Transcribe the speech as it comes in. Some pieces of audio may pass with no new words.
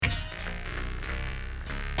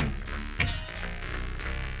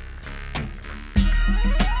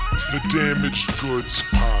The Damaged Goods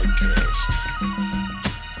Podcast.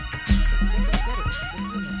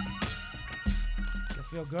 Does it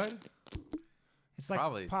feel good? It's like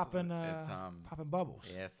Probably popping it's bubbles.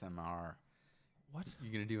 ASMR. What?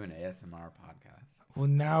 You're gonna do an ASMR podcast. Well,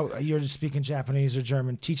 now you're just speaking Japanese or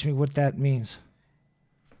German. Teach me what that means.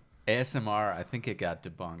 ASMR, I think it got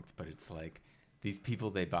debunked, but it's like these people,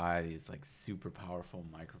 they buy these like super powerful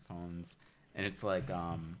microphones, and it's like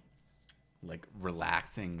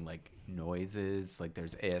relaxing like noises. Like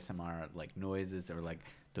there's ASMR like noises, or like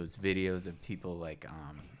those videos of people they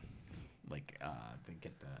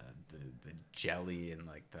get the jelly and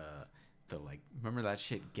like the like, remember that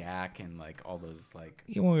shit GAC and like all those like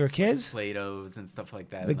When we were kids? Play-Dohs and stuff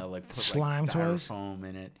like that, Like and they'll like put slime like toys? styrofoam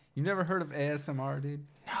in it. You never heard of ASMR, dude?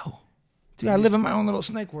 No. Dude, I live in my own little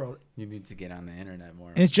snake world. You need to get on the internet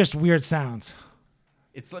more. And it's just weird sounds.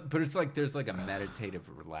 It's like, but it's like there's like a meditative,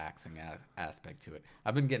 relaxing aspect to it.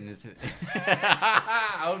 I've been getting into.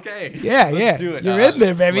 Okay. Yeah, let's yeah. do it. You're in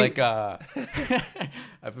there, baby. Like,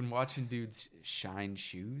 I've been watching dudes shine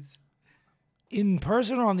shoes In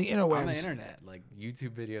person or on the interwebs? on the internet, like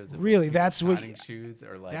YouTube videos. Of Really? like, That's what- shining shoes,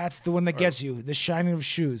 or like That's the one that or gets you. The shining of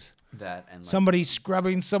shoes. that, and like, Somebody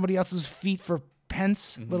scrubbing somebody else's feet for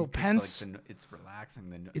pence, little 'cause, pence. Like, it's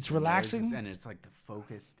relaxing. It's the relaxing? noises, and it's like the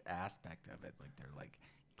focused aspect of it. Like they're like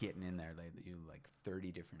getting in there. They do like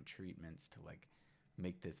 30 different treatments to like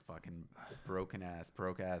make this fucking broke ass.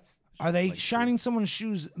 Are they like, shining someone's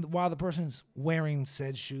shoes while the person's wearing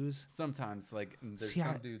said shoes? Sometimes, like there's See,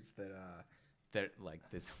 some I- dudes that like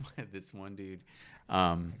this this one dude.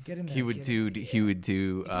 Get in there, He would get do. in. He would do.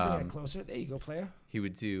 You can bring it closer. There you go, player. He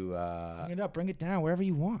would do. Bring it up. Bring it down. Wherever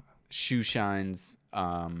you want. Shoe shines,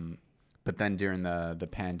 but then during the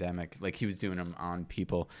pandemic, like he was doing them on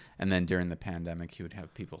people, and then during the pandemic he would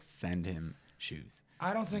have people send him shoes.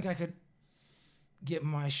 I don't think I could get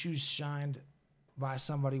my shoes shined by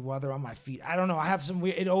somebody while they're on my feet. I don't know. I have some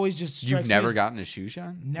weird. It always just strikes You've never me as- gotten a shoe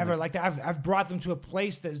shine? Never like that. I've brought them to a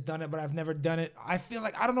place that's done it, but I've never done it. I feel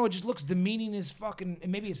like, I don't know, it just looks demeaning as fucking,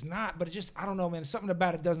 and maybe it's not, but it just, I don't know, man. Something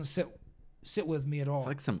about it doesn't sit with me at all. It's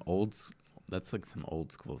like that's like some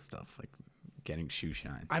old school stuff, like getting shoe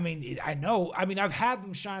shines. I mean, I know. I mean, I've had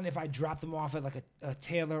them shine if I drop them off at like a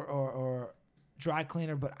tailor or dry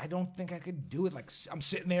cleaner, but I don't think I could do it. Like, I'm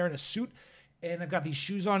sitting there in a suit and I've got these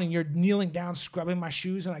shoes on and you're kneeling down scrubbing my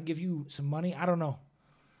shoes and I give you some money. I don't know.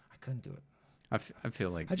 I couldn't do it. I feel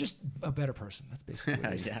like I'm just a better person. That's basically what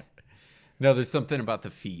it is. yeah. No, there's something about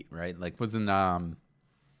the feet, right? Like wasn't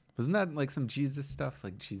that like some Jesus stuff?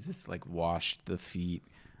 Like Jesus like washed the feet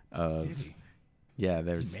of. Did he? Yeah,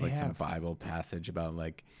 there's may like some have. Bible passage about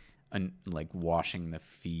like washing the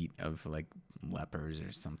feet of like lepers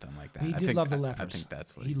or something like that. He I did think, love the lepers. I think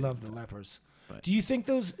that's what he did, loved the but- lepers. but- Do you think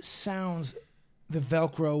those sounds, the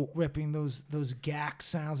Velcro ripping, those GAC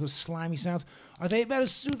sounds, those slimy sounds, are they about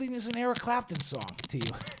as soothing as an Eric Clapton song to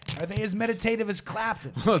you? Are they as meditative as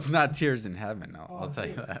Clapton? Well, it's not Tears in Heaven. I'll tell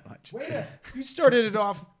you that much. Wait a you started it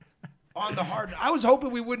off on the hard. I was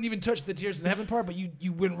hoping we wouldn't even touch the Tears in Heaven part, but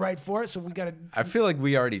you went right for it. So we got to. I feel like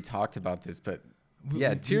we already talked about this, but yeah,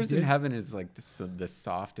 we Tears in did? Heaven is like the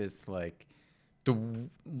softest, like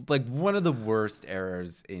one of the worst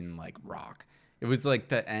eras in like rock. It was like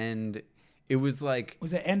the end. It was like,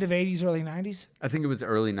 Was it end of '80s, early '90s? I think it was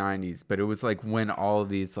early 90s, but it was like when all of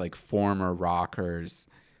these like former rockers,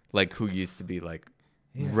 like who used to be like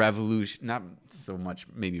revolution, not so much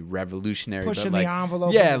maybe revolutionary, Pushing but like the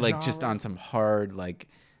envelope yeah, of the like just genre. on some hard like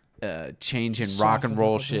change in Softened rock and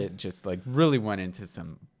roll up a bit. shit, just like really went into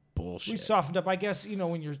some bullshit. We softened up. I guess,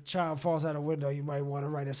 when your child falls out a window, you might want to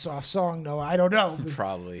write a soft song. No, I don't know.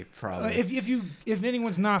 Probably. If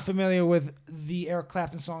anyone's not familiar with the Eric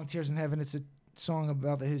Clapton song "Tears in Heaven," it's a song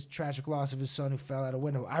about his tragic loss of his son who fell out a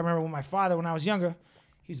window. I remember when my father, when I was younger,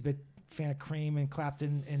 he's a big fan of Cream and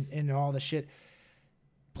Clapton and all the shit,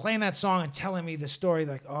 playing that song and telling me the story,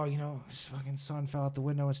 like, oh, his fucking son fell out the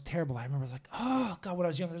window. It's terrible. I remember, like, oh God, when I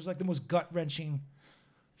was younger, it was like the most gut wrenching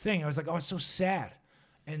thing. I was like, oh, it's so sad.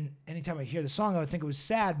 And anytime I hear the song, I would think it was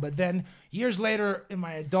sad. But then years later in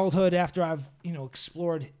my adulthood, after I've,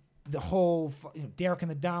 explored the whole, Derek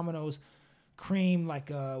and the Dominoes, Cream,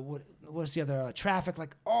 like, what's the other, Traffic,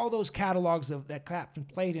 like all those catalogs that Clapton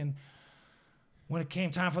played in, when it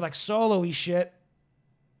came time for like solo-y shit,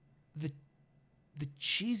 the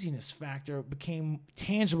cheesiness factor became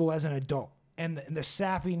tangible as an adult. And the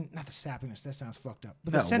sapping, not the sappiness, that sounds fucked up.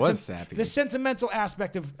 But No, it was sappy. the sentimental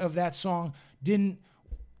aspect of that song didn't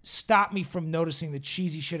stop me from noticing the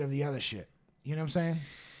cheesy shit of the other shit. You know what I'm saying?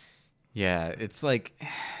 Yeah, it's like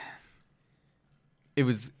it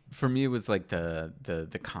was for me. It was like the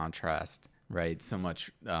contrast right? So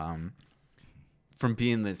much from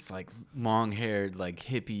being this like long-haired, like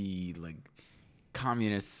hippie, like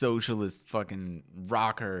communist socialist fucking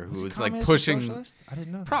rocker who was like pushing. I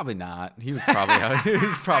didn't know that. Probably not. He was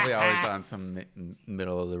probably always on some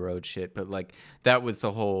middle of the road shit. But like that was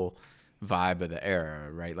the whole vibe of the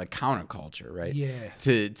era, right? Like counterculture, right? Yeah.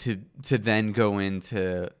 To then go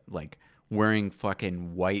into like wearing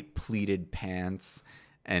fucking white pleated pants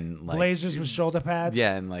and like blazers with shoulder pads.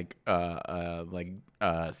 Yeah, and like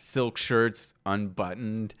silk shirts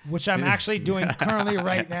unbuttoned, which I'm actually doing currently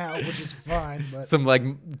right now, which is fine. But some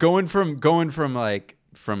like going from like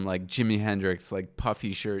Jimi Hendrix like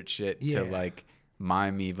puffy shirt shit to like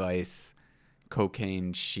Miami Vice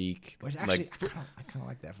cocaine chic. Which actually I kind of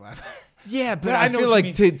like that vibe. Yeah, but I feel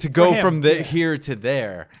like to go from here to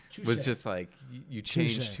there was just like you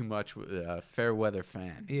changed too much with a fair weather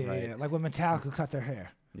fan. Yeah, right? yeah, like when Metallica cut their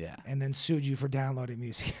hair. Yeah. And then sued you for downloading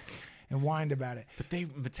music and whined about it. But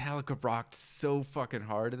Metallica rocked so fucking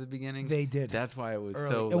hard at the beginning. They did. That's why it was early.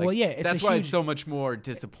 so Well, yeah, that's why it's so much more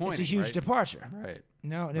disappointing. It's a huge right? departure. Right.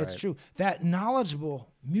 No, it's true. That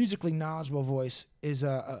musically knowledgeable voice is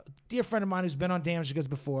a dear friend of mine who's been on Damaged Goods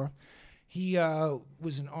before. He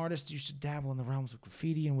was an artist, used to dabble in the realms of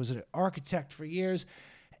graffiti and was an architect for years.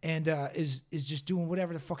 And is just doing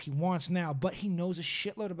whatever the fuck he wants now. But he knows a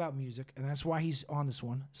shitload about music, and that's why he's on this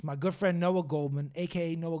one. It's my good friend Noah Goldman,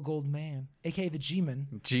 a.k.a. Noah Goldman, a.k.a. the G-Man.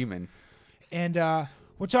 G-Man. And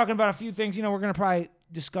we're talking about a few things. You know, we're going to probably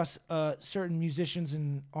discuss certain musicians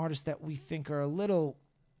and artists that we think are a little,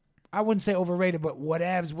 I wouldn't say overrated, but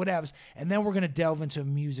whatevs. And then we're going to delve into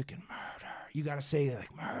music and murder. You got to say, like,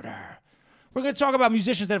 murder. We're going to talk about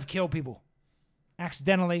musicians that have killed people.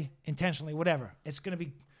 Accidentally, intentionally, whatever. It's gonna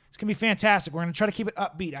be fantastic. We're gonna try to keep it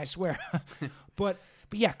upbeat, I swear. but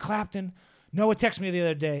yeah, Clapton. Noah texted me the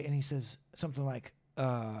other day and he says something like,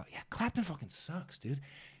 yeah, Clapton fucking sucks, dude.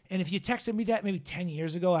 And if you texted me that maybe 10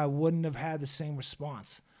 years ago, I wouldn't have had the same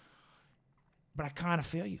response. But I kind of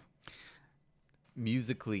feel you.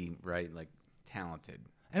 Musically, right? Like talented.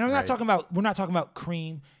 And we're not talking about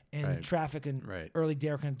Cream and Traffic and right. early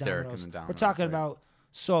Derek and Dominoes. Dominoes. We're talking about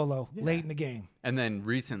solo, late in the game. And then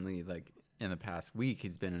recently, like in the past week,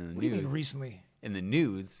 he's been in the news. What do you mean recently? In the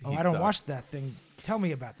news. Oh, I don't watch that thing. Tell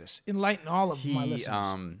me about this. Enlighten all of my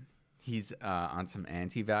listeners. He's on some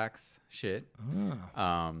anti-vax shit.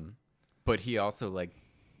 But he also like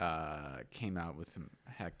came out with some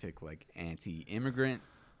hectic like anti-immigrant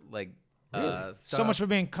like really? stuff. So much for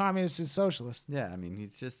being communist and socialist. Yeah, I mean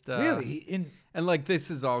he's just really and like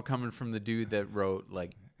this is all coming from the dude that wrote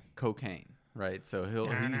like Cocaine. Right, so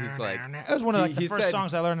he's like it was one of like the first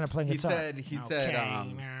songs I learned playing guitar. He said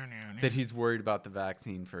that he's worried about the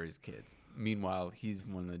vaccine for his kids. Meanwhile, he's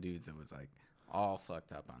one of the dudes that was like all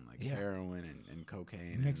fucked up on like heroin and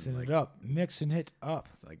cocaine, mixing and, mixing it up.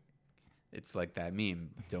 It's like that meme.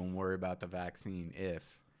 Don't worry about the vaccine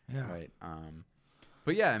right.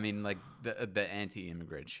 But yeah, I mean like the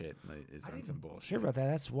anti-immigrant shit is on some bullshit. Hear about that?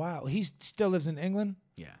 That's wild. He still lives in England.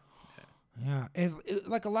 Yeah. Yeah,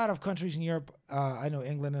 like a lot of countries in Europe, I know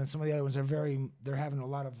England and some of the other ones they're having a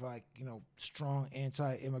lot of like, you know, strong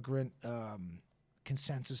anti-immigrant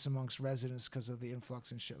consensus amongst residents because of the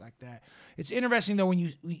influx and shit like that. It's interesting though when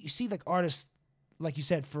you see like artists, like you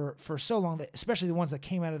said, for so long, that especially the ones that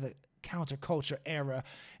came out of the counterculture era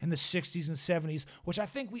in the 60s and 70s, which I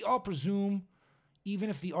think we all presume, even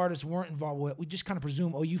if the artists weren't involved with it, we just kind of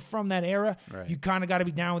presume, oh, you from that era, right. You kind of got to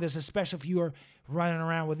be down with this, especially if you are running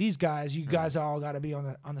around with these guys. You guys all got to be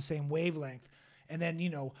on the same wavelength. And then,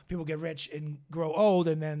 you know, people get rich and grow old,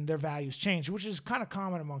 and then their values change, which is kind of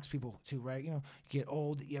common amongst people too, right? You know, you get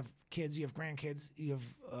old, you have kids, you have grandkids, you have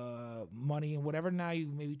money and whatever. Now you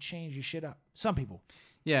maybe change your shit up. Some people.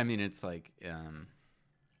 Yeah, I mean, it's like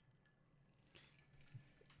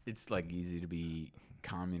easy to be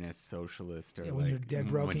communist, socialist, or when like you're dead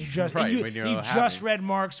broke. when You you just read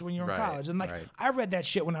Marx when you were in Right, college. And like right. I read that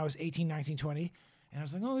shit when I was 18, 19, 20. And I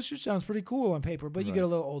was like, oh, this shit sounds pretty cool on paper. But you get a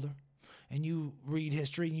little older and you read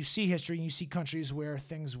history and you see countries where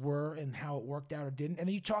things were and how it worked out or didn't. And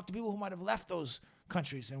then you talk to people who might have left those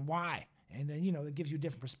countries and why. And then, you know, it gives you a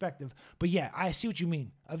different perspective. But yeah, I see what you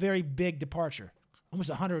mean. A very big departure. Almost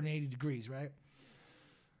 180 degrees, right?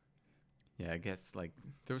 Yeah, I guess like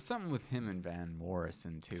there was something with him and Van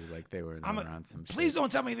Morrison too. Like they were around some shit. Please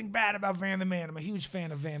don't tell me anything bad about Van the Man. I'm a huge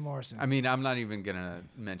fan of Van Morrison. I mean, I'm not even gonna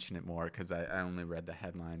mention it more because I only read the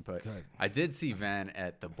headline. But I did see Van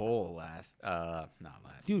at the Bowl not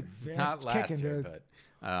last dude, year. Van's Not last kicking, year, dude.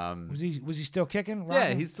 but was he still kicking? Yeah,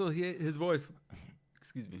 rocking? he's still his voice.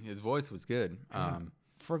 Excuse me, his voice was good.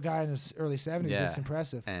 For a guy in his early 70s, yeah, it's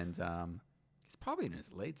impressive. And He's probably in his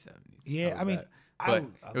late 70s. Yeah, I mean, bet. I But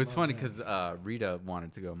it was love funny him. because Rita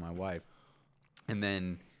wanted to go, my wife, and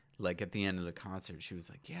then like at the end of the concert, she was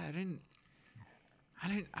like, "Yeah,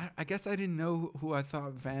 I guess I didn't know who I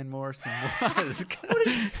thought Van Morrison was."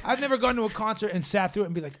 I've never gone to a concert and sat through it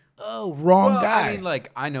and be like, oh, wrong Well, guy. I mean,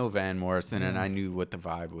 like I know Van Morrison, and I knew what the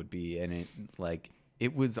vibe would be, and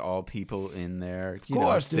it was all people in their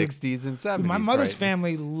course, dude. 60s and 70s. Dude, my mother's right?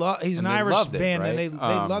 family, he's an And they Irish loved it, band, and right? they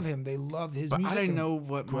love him. They love his But music. I didn't and know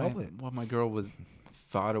what grew up with it. my girl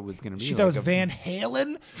thought it was gonna be. She thought it was like Van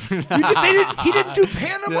Halen. He didn't do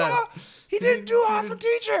Panama. Yeah. He didn't do Hot for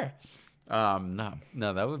Teacher.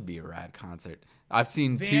 No, that would be a rad concert. I've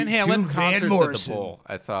seen Van two Halen, Van concerts at Morrison. the Bowl.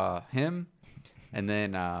 I saw him, and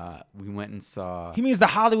then we went and saw He means the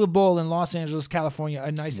Hollywood Bowl in Los Angeles, California,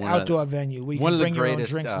 a nice One of- outdoor venue where you one can of the bring your own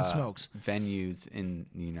greatest drinks and smokes. venues in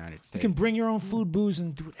the United States. You can bring your own food, booze,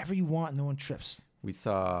 and do whatever you want, and no one trips. We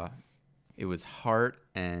saw it was Hart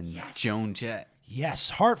and Yes. Joan Jett. Yes,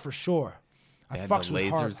 Heart for sure. They I had fucks the with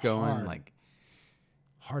lasers Heart going. hard. Like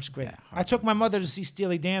Heart's great. Yeah, I Heart took was my mother to see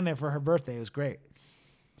Steely Dan there for her birthday. It was great.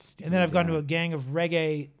 And then I've gone to a gang of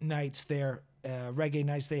reggae nights there. Reggae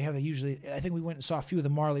nights they have. They usually, I think we went and saw a few of the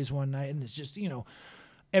Marleys one night, and it's just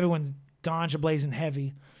everyone ganja blazing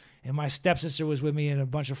heavy. And my stepsister was with me and a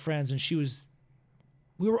bunch of friends, and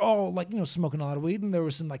we were all like smoking a lot of weed, and there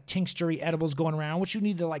was some like tincture edibles going around, which you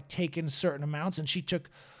need to like take in certain amounts, and she took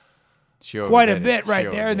She quite a overdid bit it. right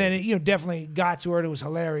She there, and then overdid it definitely got to her, and it was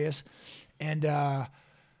hilarious. And I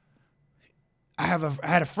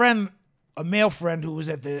had a friend, a male friend, who was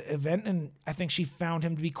at the event, and I think she found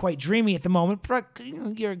him to be quite dreamy at the moment. But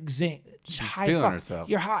you're high as feeling fuck. herself.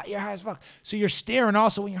 You're high as fuck. So you're staring.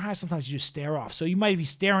 Also, when you're high, sometimes you just stare off. So you might be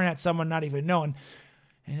staring at someone not even knowing.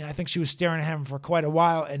 And I think she was staring at him for quite a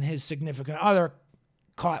while, and his significant other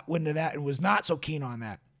caught wind of that and was not so keen on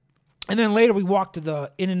that. And then later we walked to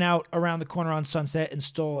the In-N-Out around the corner on Sunset and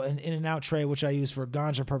stole an In-N-Out tray, which I use for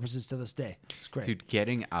ganja purposes to this day. It's great. Dude,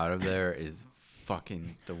 getting out of there is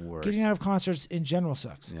fucking the worst. Getting out of concerts in general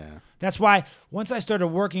sucks. Yeah. That's why once I started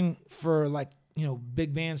working for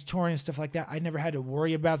big bands touring and stuff like that, I never had to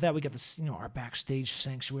worry about that. We got this, our backstage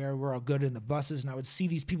sanctuary. We're all good in the buses, and I would see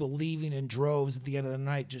these people leaving in droves at the end of the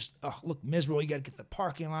night, just look miserable. You got to get to the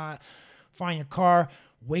parking lot, find your car,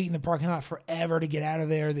 wait in the parking lot forever to get out of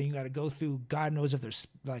there. Then you got to go through God knows if there's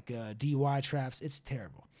like DUI traps. It's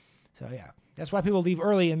terrible. So yeah, that's why people leave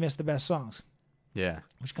early and miss the best songs, Yeah.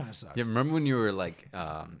 which kind of sucks. Yeah, remember when you were like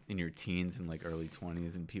in your teens and like early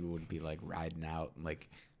 20s and people would be like riding out like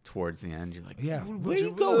towards the end? You're like, Yeah, "What where you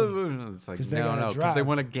you going?" It's like, 'Cause they no, gotta because they drive.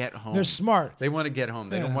 want to get home. They're smart. They want to get home.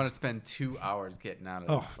 They don't Yeah. want to spend 2 hours getting out of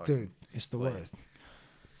Oh, this fucking dude, it's the place. worst.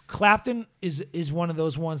 Clapton is one of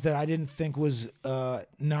those ones that I didn't think was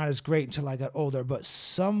not as great until I got older, but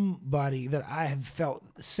somebody that I have felt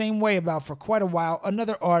the same way about for quite a while.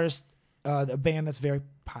 Another artist, a band that's very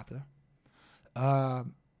popular,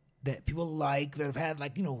 that people like, that have had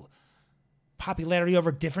popularity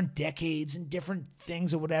over different decades and different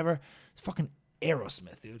things or whatever. It's fucking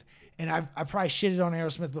Aerosmith, dude. And I've probably shitted on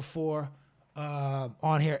Aerosmith before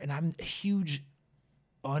on here, and I'm a huge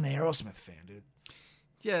Aerosmith fan, dude.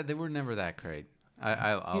 Yeah, they were never that great.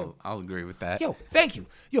 I'll agree with that. Yo, thank you.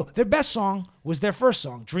 Yo, their best song was their first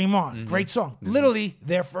song, Dream On. Great song. Literally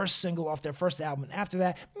their first single off their first album. And after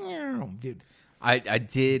that, dude. I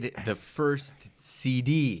did the first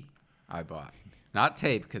CD I bought, not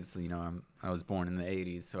tape, because I was born in the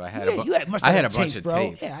 80s, so I had must I have had a had bunch tapes, of bro.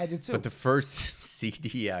 tapes. Yeah, I did too. But the first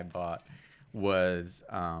CD I bought was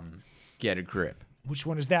Get a Grip. Which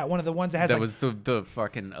one is that? One of the ones that has That was the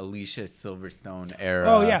fucking Alicia Silverstone era.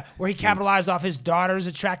 oh yeah, where he capitalized off his daughter's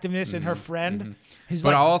attractiveness and her friend. He's But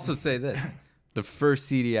like, I'll also say this: the first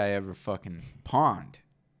CD I ever fucking pawned,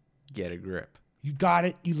 Get a Grip. you got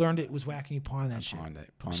it, you learned it, was whacking, you pawned that shit. Pawned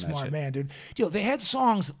that Smart shit. man, dude. Yo, they had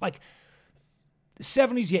songs like the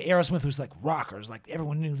 70s. Yeah, Aerosmith was like rockers. Like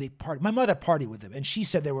everyone knew they partied. My mother partied with them, and she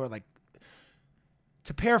said they were like.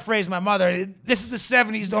 To paraphrase my mother, this is the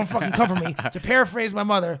 70s, don't fucking come for me. To paraphrase my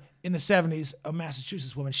mother, in the 70s, a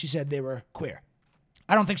Massachusetts woman, she said they were queer.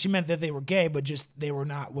 I don't think she meant that they were gay, but just they were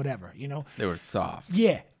not whatever, They were soft.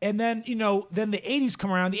 Yeah. And then, then the 80s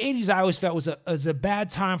come around. The 80s I always felt was a bad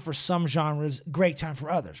time for some genres, great time for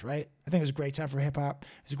others, right? I think it was a great time for hip hop.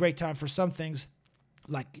 It was a great time for some things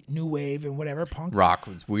like new wave and whatever, punk. Rock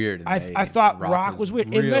was weird. In the I 80s. thought rock was weird.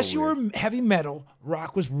 real Unless you weird. were heavy metal,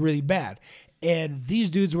 rock was really bad. And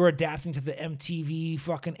these dudes were adapting to the MTV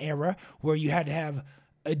fucking era where you had to have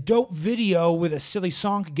a dope video with a silly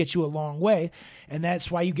song could get you a long way. And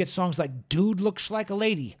that's why you get songs like Dude Looks Like a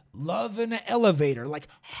Lady, Love in an Elevator, like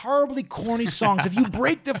horribly corny songs. If you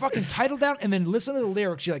break the fucking title down and then listen to the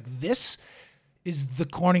lyrics, you're like, this is the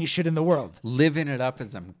corniest shit in the world. Living it up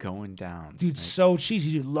as I'm going down. Dude, so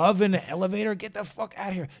cheesy, dude. Love in an Elevator, get the fuck out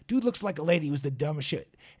of here. Dude Looks Like a Lady was the dumbest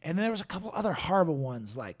shit. And then there was a couple other horrible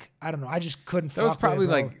ones, like, I don't know, I just couldn't fuck That was probably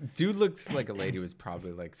with it, bro. like, Dude Looks Like a Lady was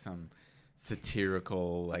probably like some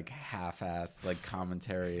satirical, like half-assed, like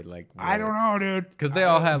commentary, like I don't know, dude. because they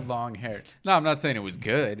all had long hair. No, I'm not saying it was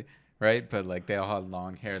good, right? But like they all had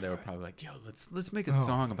long hair. They were probably like, "Yo, let's make a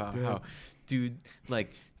song about how, dude,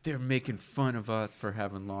 like they're making fun of us for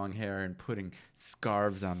having long hair and putting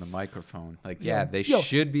scarves on the microphone." Like, yeah, they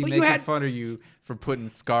should be but you making had- fun of you for putting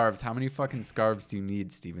scarves. How many fucking scarves do you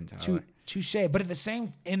need, Steven Tyler? Touche. But in the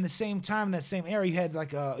same time, in that same era, you had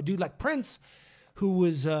like a dude like Prince, who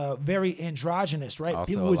was very androgynous, right?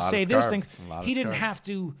 Also People a would lot of say this scarves, thing. a lot of He didn't scarves. have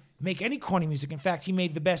to make any corny music. In fact, he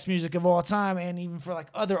made the best music of all time, and even for like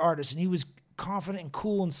other artists. And he was confident and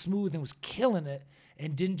cool and smooth and was killing it,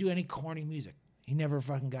 and didn't do any corny music. He never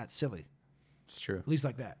fucking got silly, It's true. at least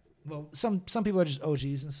like that. Well, some people are just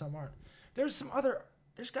OGs and some aren't. There's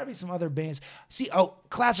got to be some other bands. See,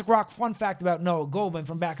 classic rock. Fun fact about Noah Goldman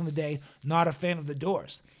from back in the day. Not a fan of the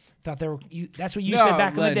Doors. Thought they were. That's what you said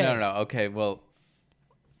back in the day. No. Okay, well,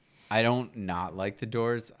 I don't not like the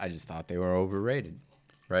Doors. I just thought they were overrated,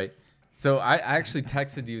 right? So I actually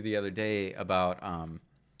texted you the other day about.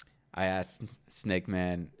 I asked Snake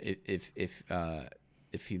Man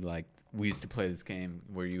if he liked. We used to play this game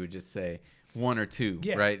where you would just say one or two,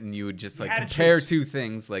 Yeah. right? And you would just like had to compare choose. two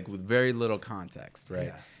things like with very little context, right?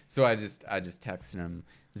 Yeah. So I just texted him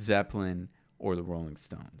Zeppelin or the Rolling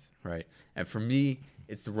Stones, right? And for me,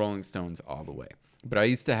 it's the Rolling Stones all the way. But I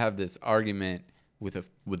used to have this argument with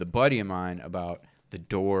a buddy of mine about the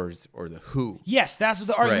Doors or the Who. Yes, that's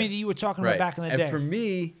the argument Right. that you were talking about back in the and day. for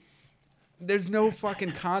me, there's no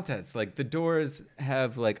fucking contest. Like the Doors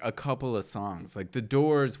have like a couple of songs. Like the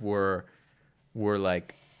Doors were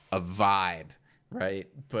like a vibe, right?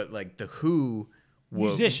 But like the Who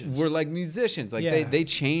Musicians. were like musicians. Like Yeah. they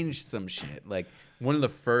changed some shit. Like one of the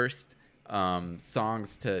first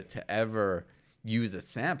songs to ever use a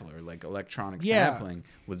sampler, like electronic Yeah. sampling,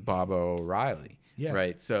 was Bob O'Reilly. Yeah.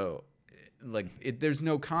 Right. So like there's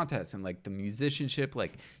no contest, and like the musicianship,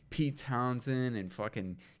 like Pete Townsend and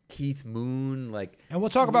fucking Keith Moon, like, and we'll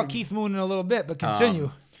talk about Keith Moon in a little bit, but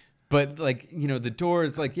continue. but like, you know, the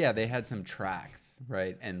Doors, like, yeah, they had some tracks,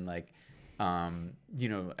 right? And like, you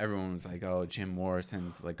know, everyone was like, oh, Jim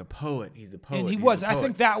Morrison's like a poet. He's a poet. And he He's was. a I poet.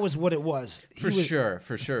 think that was what it was. He For was-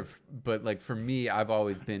 sure. But like for me, I've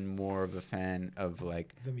always been more of a fan of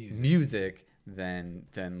like The music. music than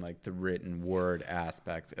like the written word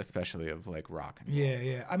aspect, especially of like rock and roll.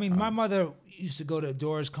 Yeah. I mean, my mother used to go to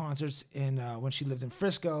Doors concerts when she lived in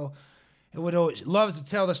Frisco. And would always loves to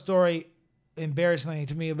tell the story, embarrassingly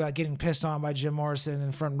to me, about getting pissed on by Jim Morrison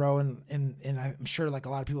in front row, and I'm sure like a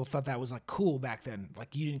lot of people thought that was like cool back then.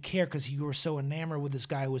 Like you didn't care because you were so enamored with this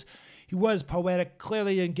guy he was poetic,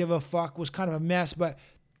 clearly didn't give a fuck, was kind of a mess, but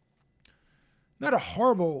not a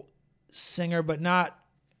horrible singer, but not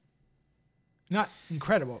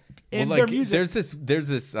incredible. And Well, their like music, there's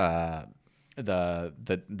this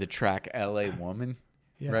the track LA Woman,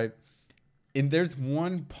 Yeah. right? And there's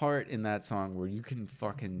one part in that song where you can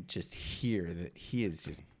fucking just hear that he is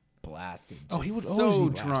just blasted. Oh, he just would always so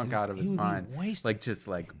be drunk blasted. out of He his would be mind. wasted. Like just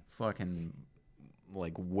like fucking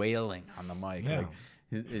like wailing on the mic. Yeah. Like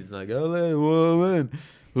it's like LA Woman.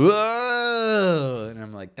 Whoa! And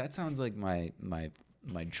I'm like, that sounds like my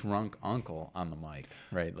drunk uncle on the mic,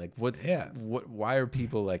 right? Like, why are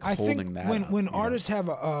people like I holding think that? when up, when you know? artists have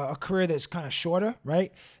a career that's kind of shorter,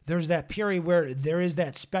 right? There's that period where there is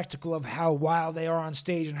that spectacle of how wild they are on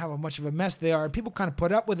stage and how much of a mess they are. And people kind of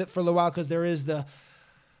put up with it for a little while because there is the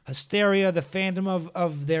hysteria, the fandom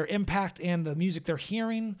of their impact and the music they're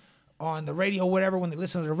hearing on the radio, whatever, when they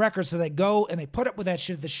listen to the records. So they go and they put up with that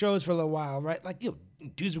shit at the shows for a little while, right? Like,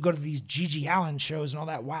 dudes would go to these Gigi Allen shows and all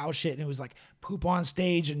that wild shit, and it was like poop on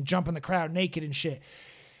stage and jump in the crowd naked and shit.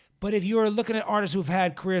 But if you're looking at artists who've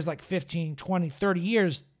had careers like 15, 20, 30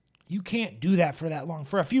 years, you can't do that for that long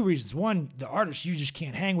for a few reasons. One, the artist, you just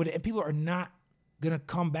can't hang with it, and people are not going to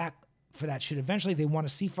come back for that shit. Eventually, they want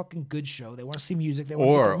to see fucking good show. They want to see music. They want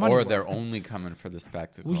to get their money or worth. they're only coming for the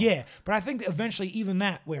spectacle. Well, yeah, but I think that eventually even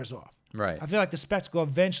that wears off. Right. I feel like the spectacle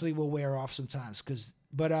eventually will wear off sometimes.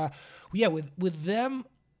 With them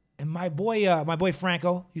and my boy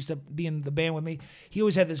Franco used to be in the band with me. He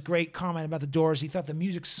always had this great comment about the Doors. He thought the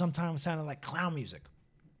music sometimes sounded like clown music.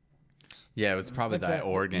 Yeah, it was probably Like that that-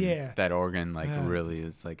 organ. yeah. That organ like Yeah. really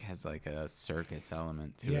is like has like a circus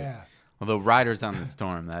element to it. Yeah. Although Riders on the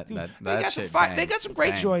Storm, that Dude, that they got some shit they bangs, got some great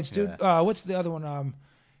bangs, joints, dude. yeah. What's the other one?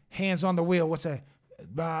 Hands on the Wheel. What's that?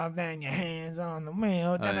 Bob, then your hands on the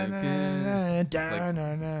wheel. I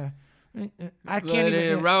can't Let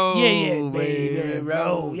even. it roll, yeah, baby,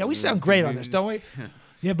 roll. Yeah, we sound great on this, don't we?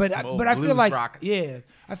 Yeah, but Some old but I feel blues like rockers.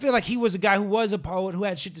 I feel like he was a guy who was a poet who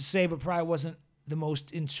had shit to say, but probably wasn't the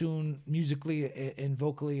most in tune musically and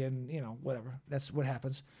vocally, and whatever. That's what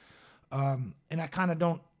happens. And I kind of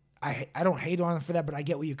don't. I don't hate on them for that, but I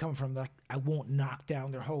get where you're coming from. Like I won't knock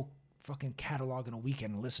down their whole fucking catalog in a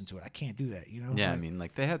weekend and listen to it. I can't do that, you know? Yeah, I Like, mean,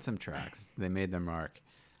 like they had some tracks, they made their mark,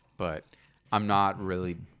 but I'm not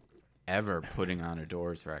really ever putting on a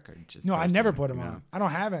Doors record. Just no, I never personally, put them you know? on. I don't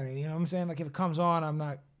have any. You know what I'm saying? Like if it comes on, I'm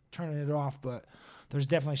not turning it off. But there's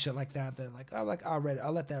definitely shit like that I'll let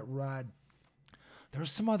that ride. There were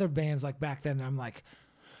some other bands like back then. I'm like,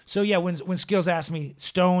 so yeah, when Skills asked me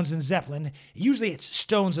Stones and Zeppelin, usually it's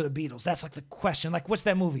Stones or the Beatles. That's like the question. Like what's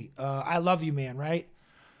that movie? I Love You Man, right?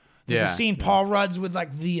 There's a scene Paul Rudd's with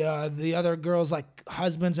like the other girls like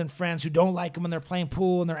husbands and friends who don't like him when they're playing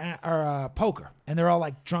pool and they're poker and they're all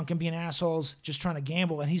like drunk and being assholes just trying to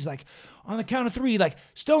gamble, and he's like on the count of 3 like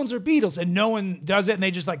Stones or Beatles, and no one does it and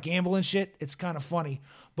they just like gamble and shit. It's kind of funny,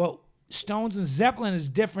 but Stones and Zeppelin is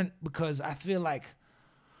different because I feel like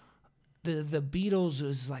the Beatles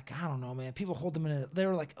is like, I don't know, man. People hold them they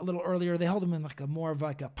were like a little earlier. They hold them in like a more of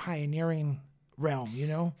like a pioneering realm, you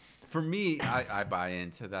know? For me, I buy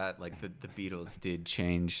into that. Like the Beatles did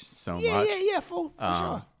change so Yeah, much. yeah, for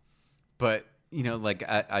sure. But like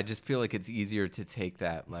I just feel like it's easier to take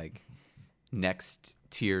that like next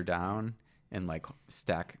tier down and like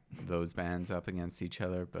stack those bands up against each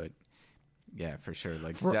other. But yeah, for sure.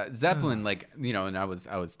 Like Zeppelin, like and I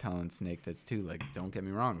was telling Snake this too. Like, don't get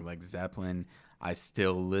me wrong. Like Zeppelin, I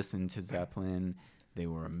still listen to Zeppelin. They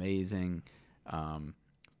were amazing.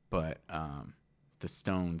 But the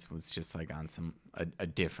Stones was just like on a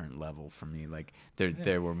different level for me. Like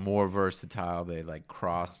they were more versatile. They like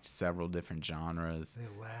crossed several different genres. They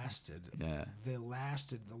lasted. Yeah. They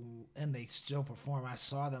lasted, and they still perform. I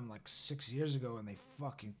saw them like 6 years ago, and they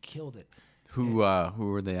fucking killed it. Who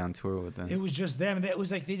were they on tour with then? It was just them. It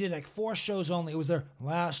was like they did like 4 shows only. It was their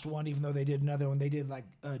last one, even though they did another one. They did like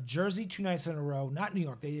Jersey 2 nights in a row. Not New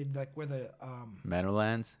York. They did like where the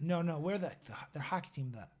Meadowlands? no, where their hockey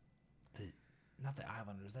team not the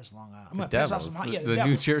Islanders. That's Long Island. I'm The gonna piss off Devils. some The Devils.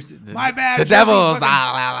 New Jersey. My bad. The Jersey Devils.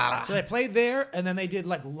 fucking- So they played there, and then they did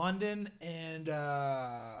like London and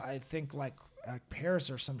I think like Paris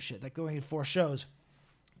or some shit. Like they only had 4 shows.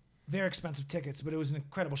 Very expensive tickets, but it was an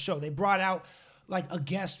incredible show. They brought out like a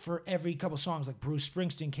guest for every couple songs. Like Bruce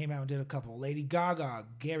Springsteen came out and did a couple. Lady Gaga,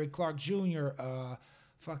 Gary Clark Jr.,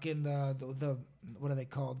 fucking the what are they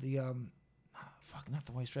called? The not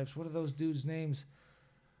the White Stripes. What are those dudes' names?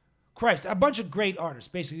 Christ, a bunch of great artists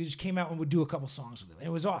basically just came out and would do a couple songs with them. And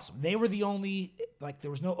it was awesome. They were the only, like, there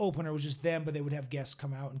was no opener. It was just them, but they would have guests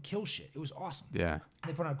come out and kill shit. It was awesome. Yeah.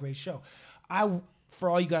 They put on a great show. For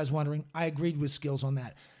all you guys wondering, I agreed with Skills on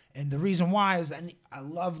that. And the reason why is that I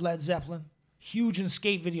love Led Zeppelin. Huge in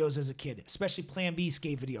skate videos as a kid, especially Plan B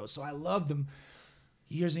skate videos. So I loved them.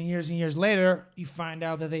 Years and years and years later, you find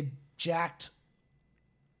out that they jacked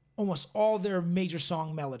almost all their major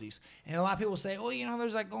song melodies. And a lot of people say, oh,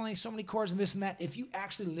 there's like only so many chords and this and that. If you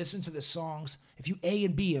actually listen to the songs, if you A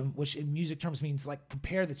and B them, which in music terms means like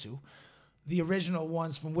compare the two, the original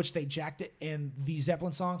ones from which they jacked it and the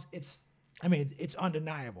Zeppelin songs, it's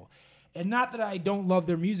undeniable. And not that I don't love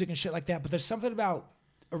their music and shit like that, but there's something about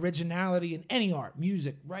originality in any art,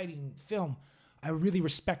 music, writing, film. I really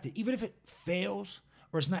respect it. Even if it fails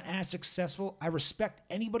or it's not as successful, I respect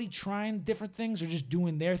anybody trying different things or just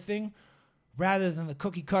doing their thing rather than the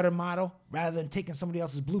cookie cutter model, rather than taking somebody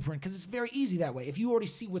else's blueprint, because it's very easy that way. If you already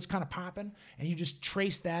see what's kind of popping and you just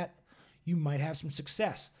trace that, you might have some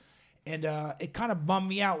success. And it kind of bummed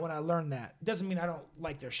me out when I learned that. It doesn't mean I don't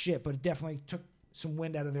like their shit, but it definitely took some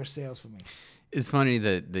wind out of their sails for me. It's funny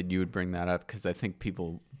that you would bring that up because I think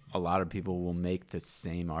a lot of people will make the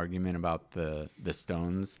same argument about the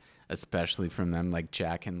Stones, especially from them like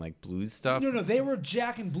Jack and like blues stuff. No, they were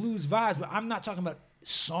Jack and blues vibes, but I'm not talking about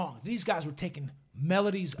song. These guys were taking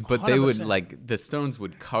melodies. 100%. But they would like the Stones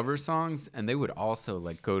would cover songs, and they would also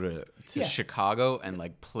like go to Yeah. Chicago and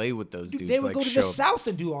like play with those dudes. They would like, go to show the South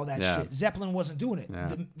and do all that Yeah. shit. Zeppelin wasn't doing it.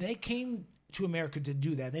 Yeah. They came to America to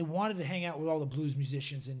do that. They wanted to hang out with all the blues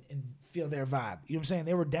musicians and feel their vibe. You know what I'm saying?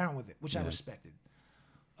 They were down with it, which I respected.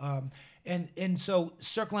 And so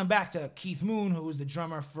circling back to Keith Moon, who was the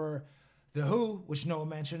drummer for The Who, which Noah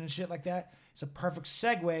mentioned and shit like that, it's a perfect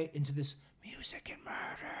segue into this music and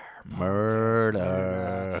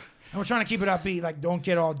murder. And we're trying to keep it upbeat, like don't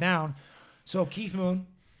get all down. So Keith Moon,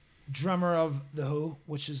 drummer of The Who,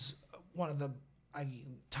 which is one of the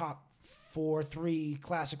top 3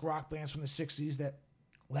 classic rock bands from the 60s that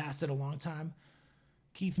lasted a long time.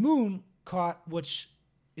 Keith Moon caught, which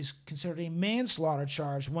is considered a manslaughter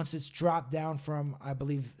charge once it's dropped down from, I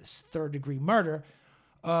believe, 3rd-degree murder,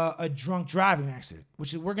 a drunk driving accident,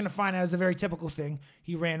 which we're going to find out is a very typical thing.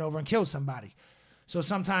 He ran over and killed somebody. So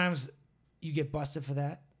sometimes you get busted for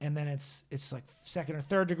that, and then it's like 2nd or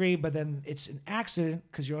 3rd degree, but then it's an accident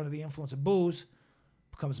because you're under the influence of booze,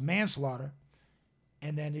 becomes manslaughter.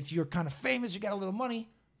 And then if you're kind of famous, you got a little money,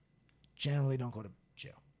 generally don't go to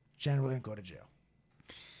jail.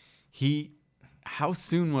 How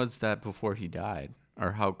soon was that before he died?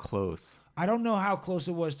 Or how close? I don't know how close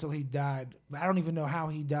it was till he died. I don't even know how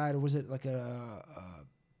he died, or was it like a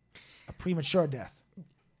premature death?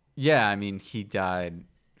 Yeah, I mean, he died.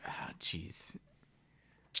 Jeez.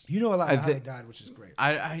 You know a lot about how he died, which is great.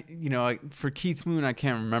 For Keith Moon, I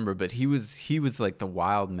can't remember, but he was like the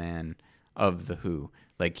wild man of The Who.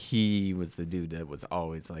 Like, he was the dude that was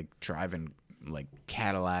always like driving like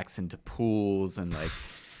Cadillacs into pools, and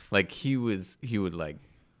like he would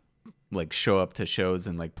like show up to shows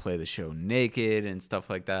and like play the show naked and stuff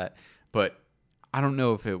like that. But I don't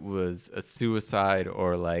know if it was a suicide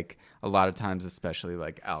or like a lot of times, especially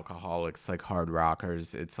like alcoholics, like hard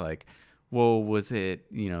rockers, it's like, well, was it,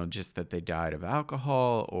 just that they died of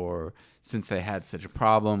alcohol, or since they had such a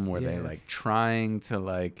problem, were they like trying to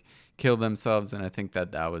like kill themselves? And I think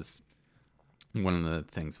that was one of the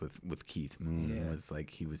things with Keith Moon was like,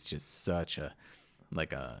 he was just such a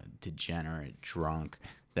degenerate drunk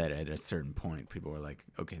that at a certain point people were like,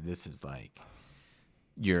 okay, this is like,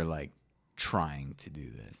 you're like trying to do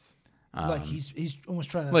this. Like he's almost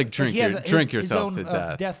trying to like drink yourself to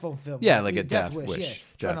death. Death fulfillment. Yeah, like a death wish. Yeah,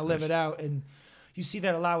 trying to live it out, and you see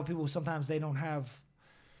that a lot with people. Sometimes they don't have,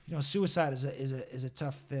 suicide is a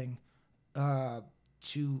tough thing for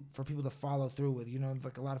people to follow through with.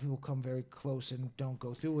 Like a lot of people come very close and don't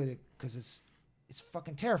go through with it because it's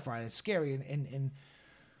fucking terrifying. It's scary, and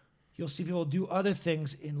you'll see people do other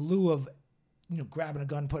things in lieu of, grabbing a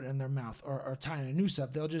gun, putting it in their mouth, or tying a noose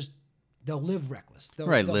up. They'll live reckless. They'll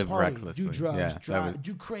live party, recklessly. do drugs, drive,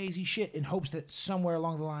 do crazy shit in hopes that somewhere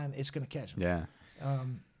along the line it's going to catch them. Yeah.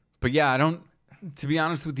 But yeah, to be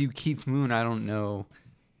honest with you, Keith Moon, I don't know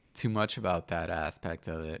too much about that aspect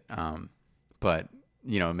of it. But,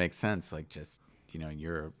 it makes sense. Like, just,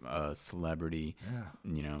 you're a celebrity,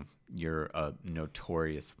 you're a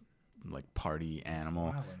notorious, like, party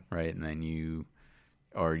animal, right? And then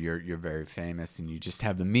you're very famous and you just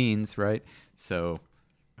have the means, right? So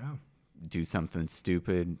do something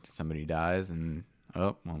stupid, somebody dies, and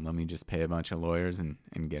let me just pay a bunch of lawyers and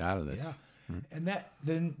get out of this. Yeah. And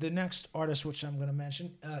then the next artist, which I'm going to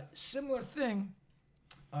mention, similar thing,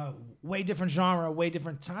 way different genre, way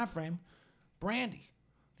different time frame, Brandy,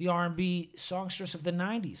 the R&B songstress of the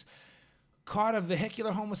 90s, caught a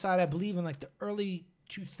vehicular homicide, I believe, in like the early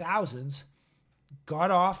 2000s,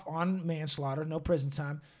 got off on manslaughter, no prison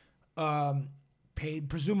time, paid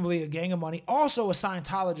presumably a gang of money, also a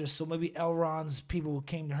Scientologist, so maybe L. Ron's people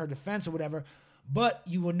came to her defense or whatever. But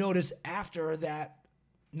you will notice after that,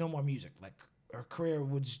 no more music. Like, her career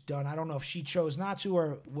was done. I don't know if she chose not to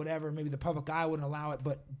or whatever. Maybe the public eye wouldn't allow it,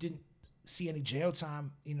 but didn't see any jail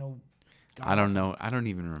time. I don't know. I don't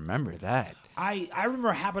even remember that. I remember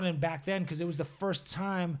it happening back then because it was the first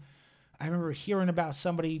time I remember hearing about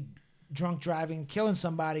somebody drunk driving, killing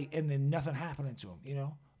somebody, and then nothing happening to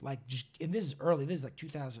him. Like, and this is early. This is like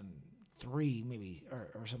 2003 maybe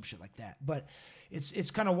or some shit like that. But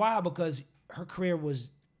it's kind of wild because her career was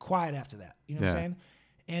quiet after that. You know what I'm saying?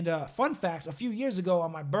 And fun fact, a few years ago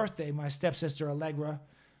on my birthday, my stepsister Allegra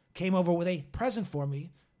came over with a present for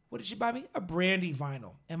me. What did she buy me? A Brandy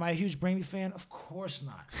vinyl. Am I a huge Brandy fan? Of course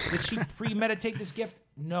not. Did she premeditate this gift?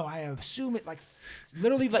 No, I assume it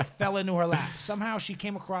literally fell into her lap. Somehow she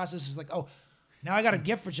came across this. It's like, oh, now I got a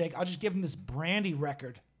gift for Jake. I'll just give him this Brandy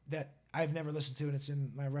record that I've never listened to, and it's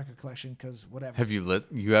in my record collection because whatever. Have you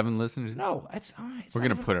you haven't listened to it? No, it's all right. We're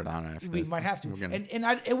going to put it on after this. We might have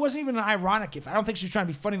to. It wasn't even an ironic gift. I don't think she was trying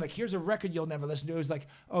to be funny. Like, here's a record you'll never listen to. It was like,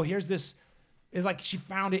 oh, here's this. It's like she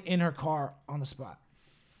found it in her car on the spot.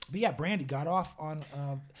 But yeah, Brandy got off on...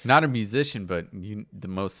 not a musician, but the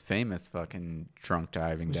most famous fucking drunk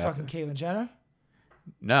driving death. Fucking Caitlyn Jenner?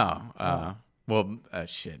 No. Well,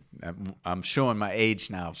 shit. I'm showing my age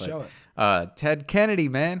now. But, Show it. Ted Kennedy,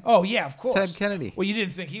 man. Oh yeah, of course. Ted Kennedy. Well, you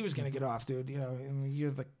didn't think he was gonna get off, dude. You know,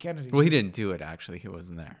 you're the Kennedy. Well, he didn't do it, actually. He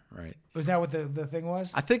wasn't there, right? Was that what the thing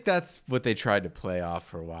was? I think that's what they tried to play off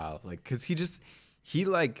for a while. Like, because he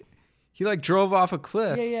drove off a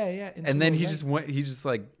cliff. Yeah. And then he just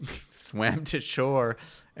like swam to shore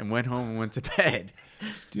and went home and went to bed.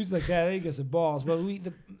 Dudes like that, they get some balls. But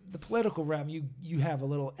the political realm, you have a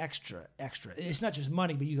little extra. It's not just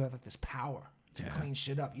money, but you have like this power to clean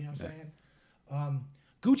shit up. You know what I'm saying?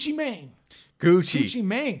 Gucci Mane. Gucci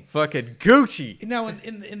Mane. Fucking Gucci. Now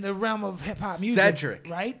in the realm of hip hop music, Cedric.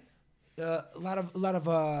 right? A lot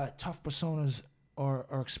of tough personas are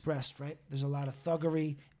expressed, right? There's a lot of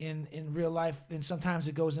thuggery in real life, and sometimes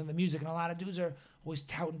it goes in the music. And a lot of dudes are always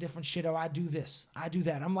touting different shit. Oh, I do this, I do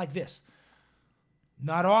that. I'm like this.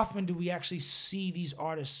 Not often do we actually see these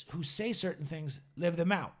artists who say certain things live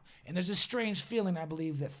them out. And there's a strange feeling, I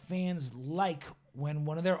believe, that fans like when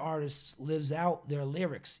one of their artists lives out their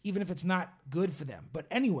lyrics, even if it's not good for them. But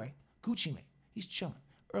anyway, Gucci Mane, he's chilling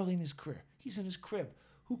early in his career. He's in his crib.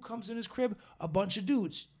 Who comes in his crib? A bunch of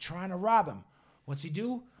dudes trying to rob him. What's he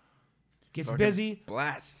do? Gets Fucking busy.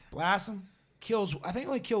 Blast him. Kills, I think he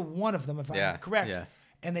only killed one of them, if I'm correct. Yeah.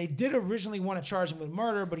 And they did originally want to charge him with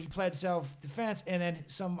murder, but he pled self-defense. And then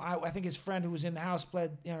I think his friend who was in the house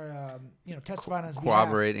pled, testified on his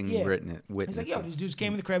corroborating behalf. witnesses. He's like, yo, these dudes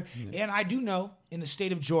came in the crib. Yeah. And I do know in the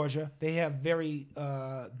state of Georgia, they have very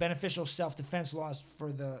beneficial self-defense laws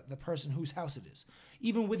for the person whose house it is.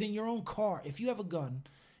 Even within your own car, if you have a gun,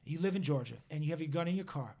 you live in Georgia, and you have your gun in your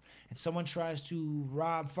car, and someone tries to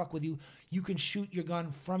fuck with you, you can shoot your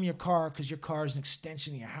gun from your car because your car is an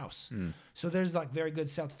extension of your house. So there's like very good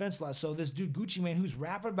self-defense laws. So this dude Gucci Mane, who's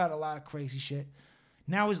rapping about a lot of crazy shit,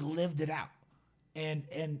 now has lived it out, and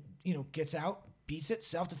gets out, beats it,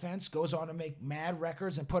 self-defense, goes on to make mad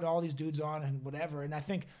records and put all these dudes on and whatever. And I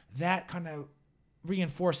think that kind of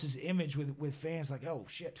reinforces image with fans, like, oh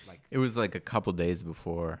shit, like it was like a couple days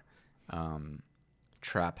before.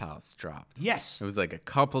 Trap House dropped. Yes. It was like a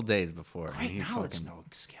couple days before. Great knowledge, no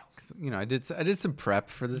skill. I did some prep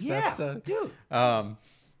for this episode. Dude. It that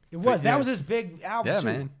was. That was his big album,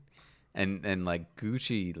 too. Man. And like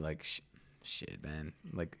Gucci, like shit, man.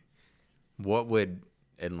 Like, what would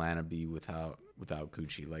Atlanta be without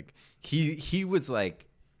Gucci? Like, he was like,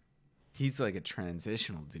 he's like a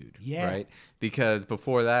transitional dude, right? Because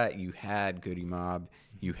before that, you had Goody Mob,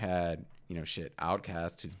 you had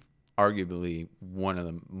Outkast, who's arguably one of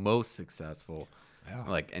the most successful,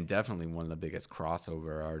 and definitely one of the biggest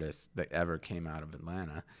crossover artists that ever came out of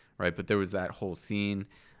Atlanta, right? But there was that whole scene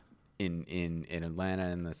in Atlanta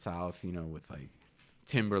in the South, with like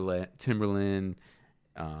Timberland,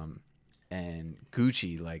 and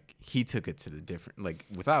Gucci. Like, he took it to the different. Like,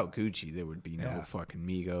 without Gucci, there would be no fucking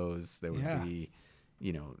Migos. There would be,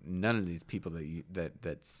 none of these people that you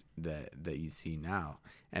see now.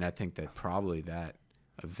 And I think that probably that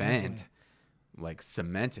event like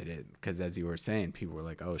cemented it, because as you were saying, people were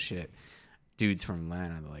like, oh shit, dudes from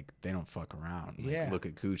Atlanta, like, they don't fuck around. Like, look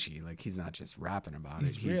at Gucci, like, he's not just rapping about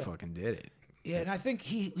it, he fucking did it. And I think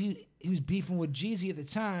he was beefing with Jeezy at the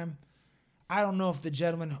time. I don't know if the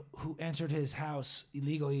gentlemen who entered his house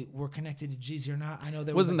illegally were connected to Jeezy or not. I know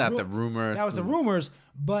there wasn't that the rumor. That was the rumors,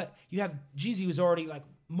 but you have Jeezy was already like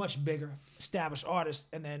much bigger, established artist,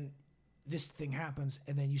 and then this thing happens,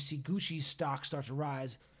 and then you see Gucci's stock start to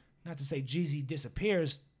rise. Not to say Jeezy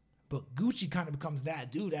disappears, but Gucci kind of becomes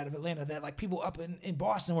that dude out of Atlanta that like people up in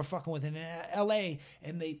Boston were fucking with, in L.A.,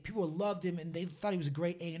 and people loved him, and they thought he was a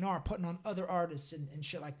great A&R, putting on other artists and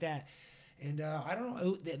shit like that. And I don't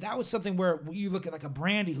know, that was something where you look at like a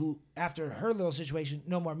Brandy who, after her little situation,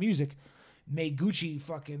 No More Music, made Gucci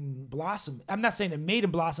fucking blossom. I'm not saying it made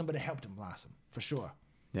him blossom, but it helped him blossom, for sure.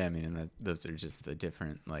 Yeah, I mean, and those are just the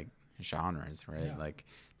different, like, genres, right? Yeah. Like,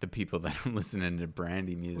 the people that are listening to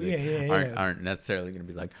Brandy music aren't necessarily going to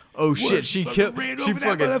be like, oh shit, she fucking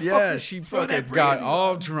got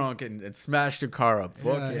all drunk and smashed her car up.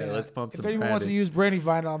 Fuck let's pump some Brandy. If anyone wants to use Brandy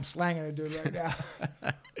vinyl, I'm slanging it, dude, right now.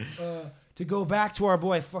 To go back to our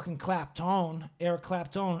boy fucking Clapton, Eric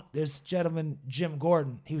Clapton, this gentleman, Jim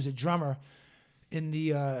Gordon, he was a drummer in the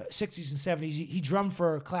 60s and 70s. He drummed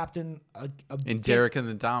for Clapton. In Derek and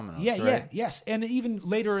the Dominoes, right? Yes. And even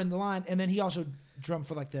later in the line, and then he also drummed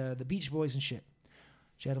for like the Beach Boys and shit.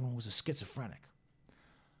 Gentleman was a schizophrenic.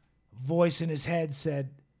 Voice in his head said,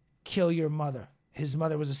 kill your mother. His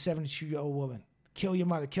mother was a 72-year-old woman. Kill your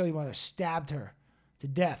mother. Stabbed her to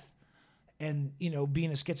death. And,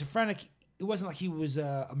 being a schizophrenic, it wasn't like he was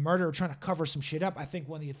a murderer trying to cover some shit up. I think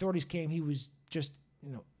when the authorities came, he was just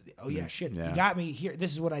oh yeah, Yes, shit, yeah. you got me here.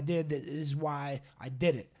 This is what I did. This is why I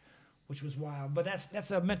did it, which was wild. But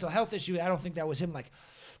that's a mental health issue. I don't think that was him like,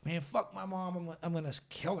 man, fuck my mom. I'm gonna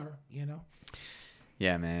kill her.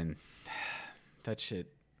 Yeah, man. That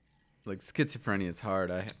shit, like schizophrenia is hard.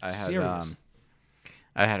 I had Serious.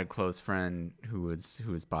 I had a close friend who was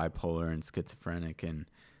bipolar and schizophrenic, and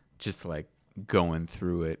just like going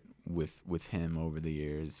through it with him over the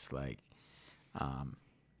years, like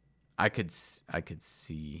I could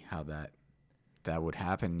see how that would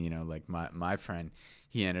happen. Like my friend,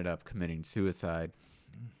 he ended up committing suicide,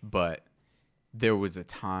 but there was a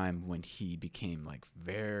time when he became like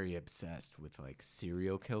very obsessed with like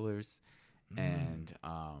serial killers, and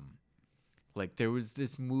like there was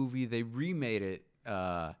this movie, they remade it,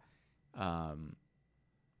 an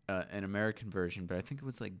American version, but I think it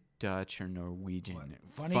was like Dutch or Norwegian.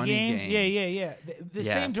 Funny Games? Yeah. The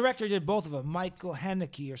same Yes. director did both of them, Michael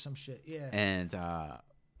Haneke or some shit. Yeah. And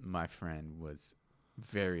my friend was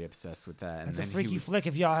very obsessed with that. That's and a then freaky flick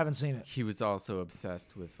if y'all haven't seen it. he was also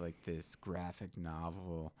obsessed with like this graphic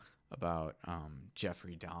novel about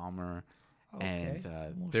Jeffrey Dahmer. Okay. And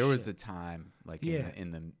Well, there was shit. a time like Yeah.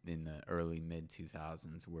 in the early mid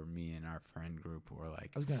 2000s where me and our friend group were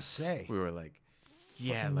like, I was gonna say. we were like,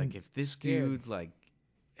 yeah, Fucking like if this scared. dude like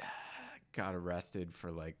got arrested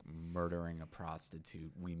for like murdering a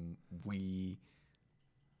prostitute, we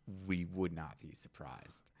would not be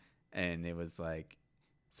surprised. And it was like,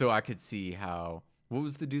 so I could see how, what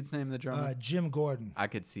was the dude's name, the drummer? Jim Gordon. I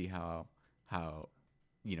could see how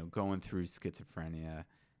going through schizophrenia,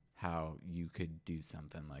 how you could do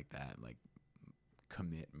something like that, like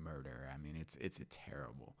commit murder. I mean, it's a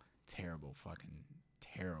terrible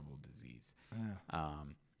disease. Yeah.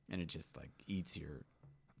 And it just like eats your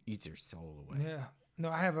soul away. Yeah. No,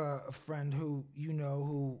 I have a friend who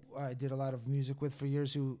I did a lot of music with for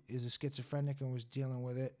years, who is a schizophrenic and was dealing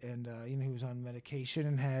with it, and he was on medication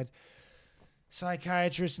and had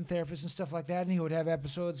psychiatrists and therapists and stuff like that, and he would have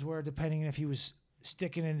episodes where, depending on if he was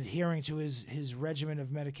sticking and adhering to his regimen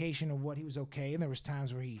of medication and what, he was okay, and there was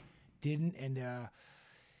times where he didn't, and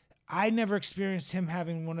I never experienced him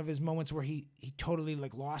having one of his moments where he totally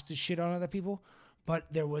like lost his shit on other people.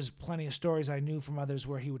 But there was plenty of stories I knew from others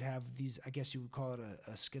where he would have these, I guess you would call it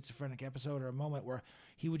a schizophrenic episode, or a moment where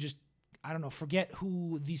he would just, I don't know, forget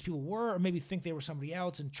who these people were, or maybe think they were somebody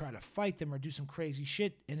else and try to fight them or do some crazy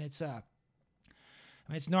shit. And it's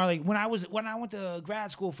it's gnarly. When I went to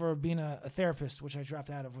grad school for being a therapist, which I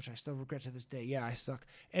dropped out of, which I still regret to this day. Yeah, I suck.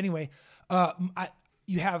 Anyway,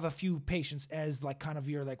 you have a few patients as like kind of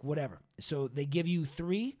your like whatever. So they give you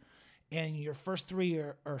 3. And your first 3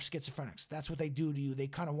 are schizophrenics. That's what they do to you. They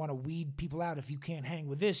kind of want to weed people out. If you can't hang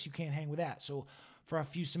with this, you can't hang with that. So for a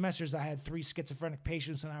few semesters, I had 3 schizophrenic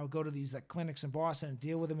patients, and I would go to these like clinics in Boston and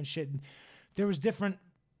deal with them and shit. And there was different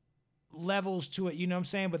levels to it, you know what I'm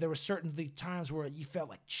saying? But there were certainly times where you felt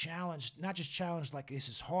like challenged, not just challenged like this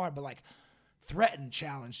is hard, but like threatened,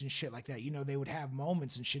 challenged and shit like that. They would have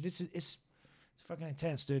moments and shit. It's fucking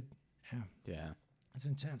intense, dude. Yeah. It's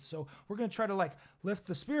intense. So we're going to try to like lift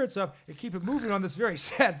the spirits up and keep it moving on this very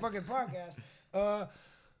sad fucking podcast.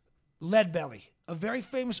 Leadbelly, a very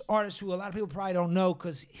famous artist who a lot of people probably don't know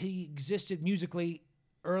because he existed musically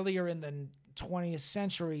earlier in the 20th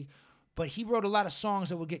century, but he wrote a lot of songs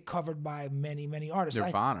that would get covered by many, many artists.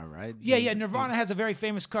 Nirvana, right? Yeah. Nirvana has a very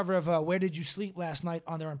famous cover of Where Did You Sleep Last Night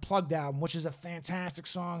on their Unplugged album, which is a fantastic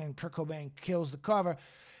song, and Kurt Cobain kills the cover.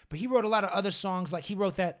 But he wrote a lot of other songs, like he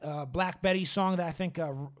wrote that Black Betty song that I think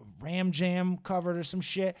Ram Jam covered or some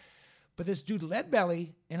shit. But this dude,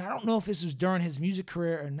 Leadbelly, and I don't know if this was during his music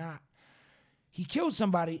career or not, he killed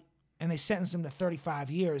somebody and they sentenced him to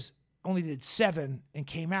 35 years, only did 7 and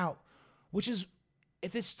came out, which is,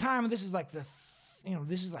 at this time, this is like the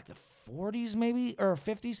 40s maybe, or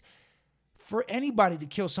 50s, for anybody to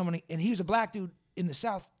kill somebody, and he was a black dude in the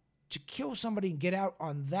South, to kill somebody and get out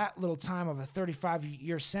on that little time of a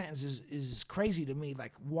 35-year sentence is crazy to me.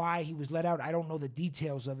 Like, why he was let out, I don't know the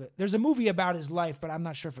details of it. There's a movie about his life, but I'm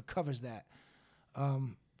not sure if it covers that.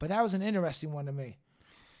 But that was an interesting one to me.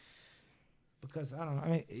 Because, I don't know, I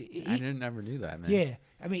mean... I never knew that, man. Yeah.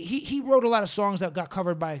 I mean, he wrote a lot of songs that got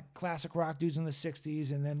covered by classic rock dudes in the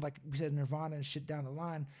 60s, and then, like we said, Nirvana and shit down the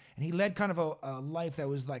line. And he led kind of a life that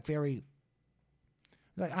was, like, very...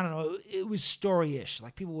 Like, I don't know, it was story-ish.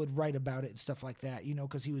 Like, people would write about it and stuff like that,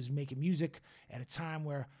 because he was making music at a time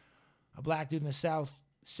where a black dude in the South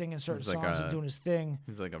singing certain songs and doing his thing.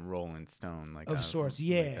 He was like a Rolling Stone, like of sorts,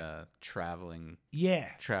 yeah. Like a traveling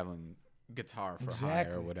guitar for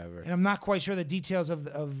hire or whatever. And I'm not quite sure the details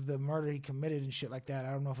of the murder he committed and shit like that.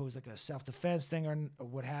 I don't know if it was like a self-defense thing or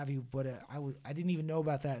what have you. But I didn't even know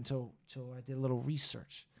about that until I did a little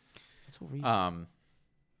research.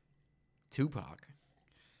 Tupac,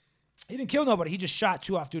 he didn't kill nobody. He just shot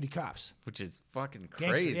 2 off-duty cops. which is fucking Gangster,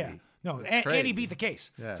 crazy. yeah. No, That's and crazy. he beat the case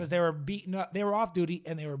Yeah. because they were beating up. They were off duty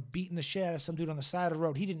and they were beating the shit out of some dude on the side of the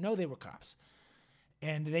road. He didn't know they were cops,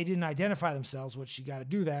 and they didn't identify themselves, which you got to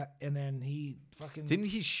do that. And then he fucking Didn't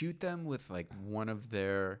he shoot them with like one of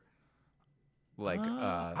their like?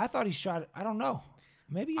 I thought he shot. I don't know.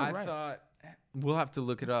 Maybe you're I right. thought we'll have to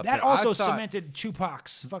look it up. That but I also thought- cemented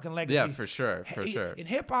Tupac's fucking legacy. Yeah, for sure, for sure. In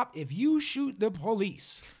hip hop, if you shoot the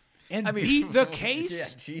police and I mean, beat the yeah,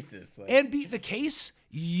 case, Jesus. Like, and beat the case,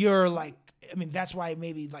 you're like, I mean, that's why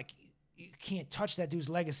maybe like you can't touch that dude's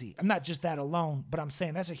legacy. I'm not just that alone, but I'm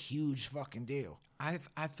saying that's a huge fucking deal. I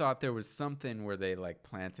thought there was something where they like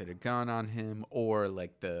planted a gun on him, or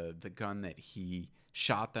like the gun that he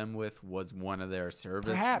shot them with was one of their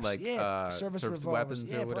service Perhaps, like yeah, service service revolvers.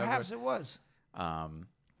 weapons Yeah, or whatever. perhaps it was.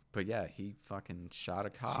 But yeah, he fucking shot a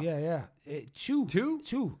cop. Yeah. Two.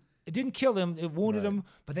 Two? It didn't kill him. It wounded Right. him.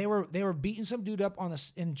 But they were beating some dude up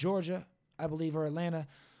in Georgia, I believe, or Atlanta,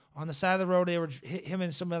 on the side of the road. They were him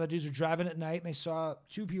and some other dudes were driving at night, and they saw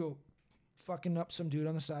 2 people fucking up some dude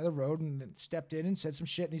on the side of the road, and then stepped in and said some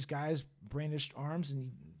shit. And these guys brandished arms,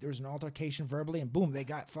 and there was an altercation verbally, and boom, they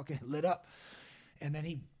got fucking lit up. And then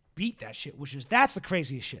he beat that shit, that's the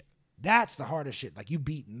craziest shit. That's the hardest shit. Like, you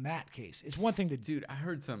beat in that case. It's one thing to do. Dude, I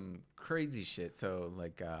heard some crazy shit. So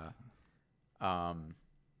like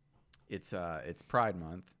it's Pride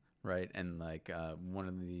Month, right? And like one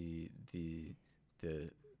of the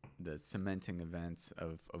cementing events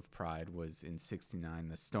of Pride was in '69,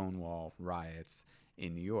 the Stonewall riots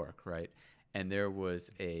in New York, right? And there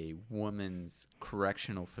was a woman's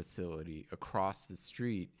correctional facility across the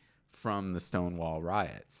street from the Stonewall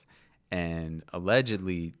riots. And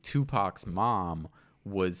allegedly, Tupac's mom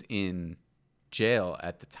was in jail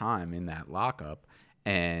at the time in that lockup,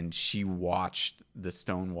 and she watched the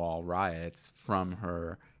Stonewall riots from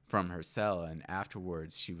her cell. And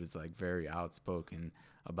afterwards, she was like very outspoken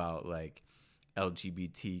about like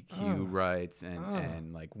LGBTQ rights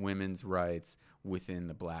and like women's rights within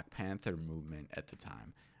the Black Panther movement at the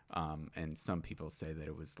time. And some people say that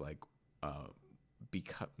it was like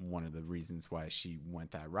because one of the reasons why she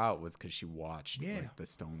went that route was because she watched like the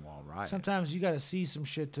Stonewall riots. Sometimes you got to see some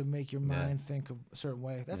shit to make your mind think a certain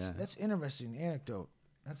way. That's interesting anecdote.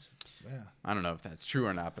 I don't know if that's true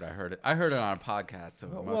or not, but I heard it on a podcast, so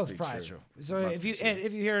it must it's be probably true. So if you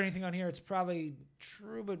hear anything on here, it's probably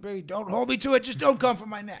true. But baby, don't hold me to it. Just don't come for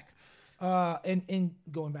my neck. And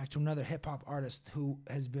going back to another hip hop artist who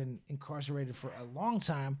has been incarcerated for a long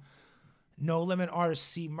time. No Limit artist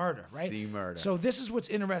C Murder, right? C Murder. So this is what's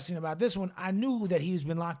interesting about this one. I knew that he's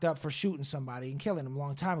been locked up for shooting somebody and killing him a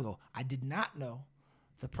long time ago. I did not know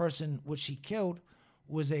the person which he killed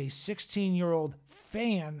was a 16-year-old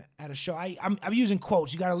fan at a show. I'm using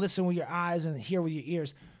quotes. You got to listen with your eyes and hear with your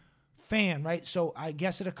ears. Fan, right? So I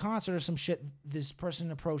guess at a concert or some shit, this person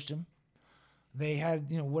approached him. They had,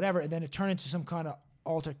 whatever, and then it turned into some kind of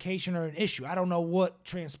altercation or an issue. I don't know what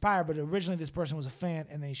transpired, but originally this person was a fan,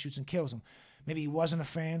 and then he shoots and kills him. Maybe he wasn't a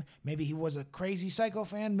fan. Maybe he was a crazy psycho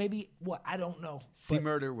fan. Maybe what? I don't know. C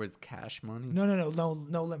Murder was Cash Money. No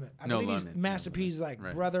limit. I No believe he's Limit, Master No P's Limit. like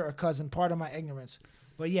Right. brother or cousin. Part of my ignorance,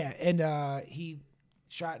 but yeah, and he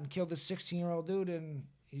shot and killed this 16-year-old dude, and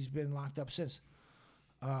he's been locked up since.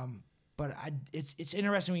 But it's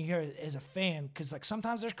interesting when you hear it as a fan, because like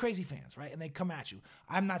sometimes there's crazy fans, right? And they come at you.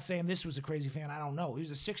 I'm not saying this was a crazy fan. I don't know. He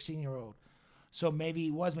was a 16-year-old. So maybe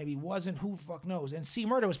he was, maybe he wasn't. Who the fuck knows? And C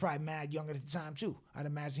Murder was probably mad young at the time too. I'd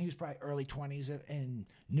imagine he was probably early 20s and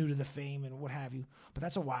new to the fame and what have you. But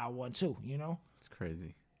that's a wild one too, It's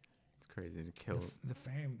crazy. It's crazy to kill.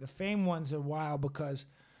 The fame ones are wild because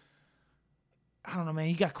I don't know, man.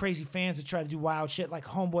 You got crazy fans that try to do wild shit, like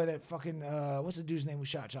homeboy that fucking what's the dude's name who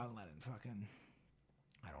shot John Lennon? Fucking,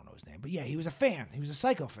 I don't know his name, but yeah, he was a fan. He was a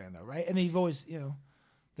psycho fan though, right? And then you've always,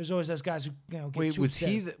 there's always those guys who get Wait, too was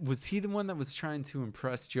he obsessed. was he the one that was trying to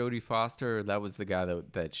impress Jodie Foster, or that was the guy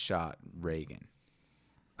that shot Reagan?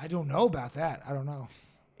 I don't know about that. I don't know.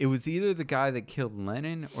 It was either the guy that killed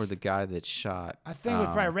Lennon or the guy that shot. I think it was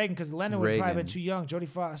probably Reagan, because Lennon would have probably Reagan. been too young. Jodie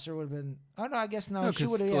Foster would have been. Oh no, I guess no. No, she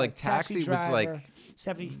 'cause, would have. like, Taxi was, Driver, like-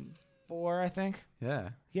 74, I think. Yeah,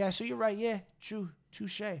 Yeah, so you're right. Yeah, true,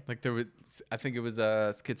 touche. like there was. I think it was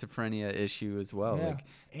a schizophrenia issue as well. Yeah, Like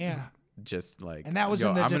yeah. just like. And that was yo,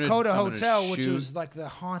 in the I'm gonna- Dakota I'm gonna Hotel, which shoot- was like the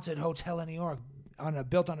haunted hotel in New York,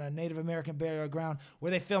 built on a Native American burial ground, where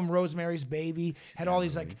they filmed Rosemary's Baby. Had all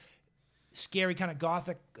these like scary kind of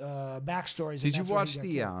gothic backstories. Did you watch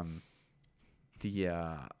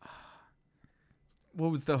what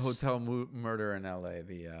was the hotel murder in L.A.?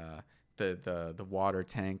 The water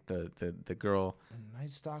tank, the girl. The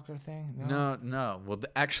Night Stalker thing? No. Well,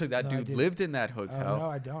 actually, that I dude didn't. lived in that hotel. No,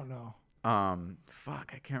 I don't know.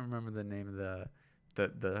 Fuck, I can't remember the name of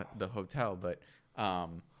the hotel, but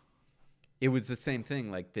it was the same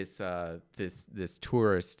thing. Like this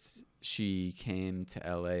tourist, she came to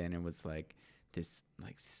L.A. and it was like this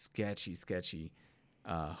like sketchy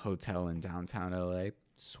hotel in downtown L.A.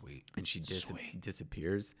 Sweet. And she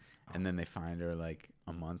disappears, and then they find her like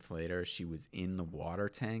a month later. She was in the water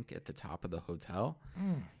tank at the top of the hotel,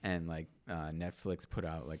 and like Netflix put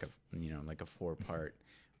out like a 4-part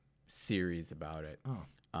series about it.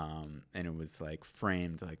 And it was like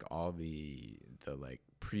framed like all the like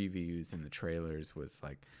previews and the trailers was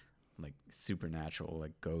like supernatural,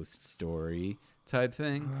 like ghost story type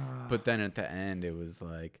thing. But then at the end it was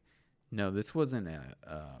like, no, this wasn't a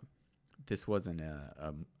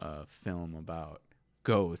film about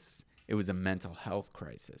ghosts. It was a mental health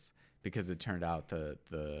crisis, because it turned out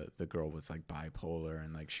the girl was like bipolar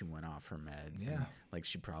and like she went off her meds. Yeah. And like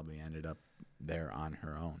she probably ended up there on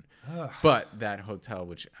her own. But that hotel,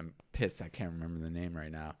 which I'm pissed I can't remember the name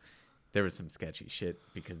right now, there was some sketchy shit,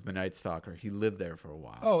 because the Night Stalker, he lived there for a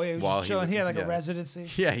while. Oh, yeah, he was just chilling. He had like a residency.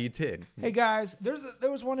 Yeah, he did. Hey guys,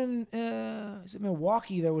 there was one in is it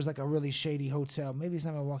Milwaukee? There was like a really shady hotel. Maybe it's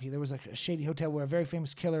not Milwaukee. There was like a shady hotel where a very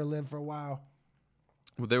famous killer lived for a while.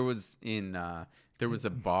 Well, there was a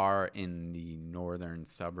bar in the northern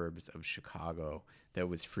suburbs of Chicago that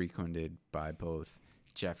was frequented by both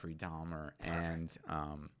Jeffrey Dahmer and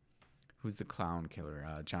who's the clown killer?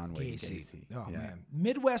 John Wayne Gacy. Oh yeah. man,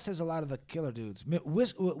 Midwest has a lot of the killer dudes.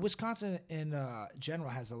 Wisconsin in general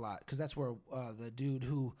has a lot, because that's where the dude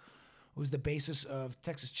who was the basis of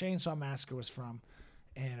Texas Chainsaw Massacre was from,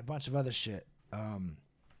 and a bunch of other shit.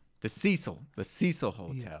 The Cecil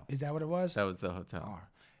Hotel. Yeah. Is that what it was? That was the hotel. Oh.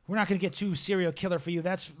 We're not going to get too serial killer for you.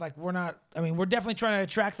 That's like, we're not. I mean, we're definitely trying to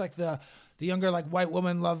attract like the younger like white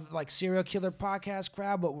woman love like serial killer podcast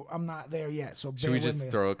crowd, but I'm not there yet. So should we just me.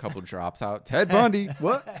 throw a couple drops out? Ted Bundy.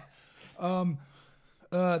 What?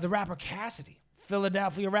 The rapper Cassidy,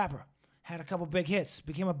 Philadelphia rapper, had a couple big hits.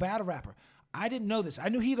 Became a battle rapper. I didn't know this. I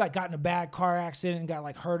knew he like got in a bad car accident and got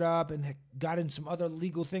like hurt up and got in some other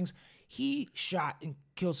legal things. He shot and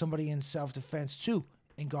killed somebody in self-defense too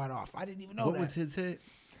and got off. I didn't even know What that. was his hit?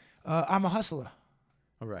 I'm a Hustler.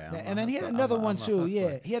 All right. And then he had another one too.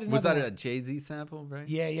 Yeah, he had another. Was that one. a Jay-Z sample, right?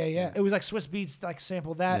 Yeah. It was like Swiss Beats like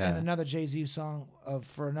sampled that and another Jay-Z song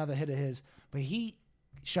for another hit of his. But he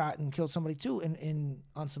shot and killed somebody too in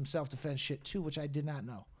on some self-defense shit too, which I did not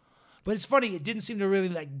know. But it's funny, it didn't seem to really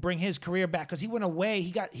like bring his career back, because he went away.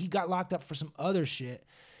 He got locked up for some other shit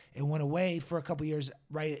and went away for a couple years,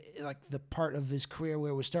 right? Like the part of his career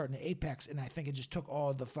where it was starting to apex, and I think it just took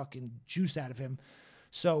all the fucking juice out of him.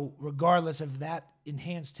 So regardless of that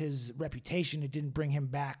enhanced his reputation, it didn't bring him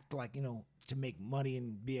back to like, to make money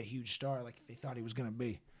and be a huge star like they thought he was gonna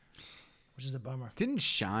be, which is a bummer. Didn't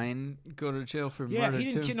Shine go to jail for Yeah, murder he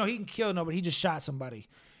didn't too? kill. No, he didn't kill nobody. He just shot somebody.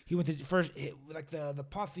 He went to first like the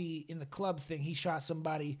Puffy in the club thing. He shot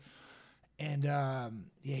somebody, and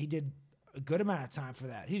he did a good amount of time for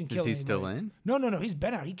that. He didn't kill. Is he anybody. still in? No. He's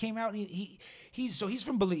been out. He came out. And he's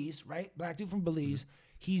from Belize, right? Black dude from Belize.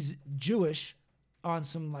 He's Jewish, on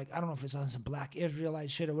some like, I don't know if it's on some Black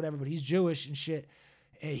Israelite shit or whatever, but he's Jewish and shit.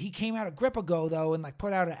 And he came out a grip ago though and like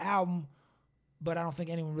put out an album, but I don't think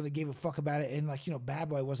anyone really gave a fuck about it. And like, Bad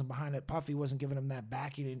Boy wasn't behind it. Puffy wasn't giving him that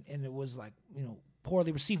backing, and it was like,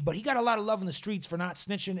 poorly received. But he got a lot of love in the streets for not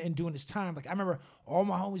snitching and doing his time. Like I remember all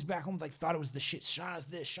my homies back home like thought it was the shit. Shine's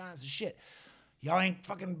this, Shine's the shit. Y'all ain't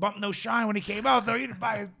fucking bumped no Shine when he came out though. You didn't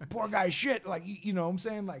buy his poor guy's shit. Like you know what I'm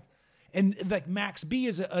saying? Like, and like Max B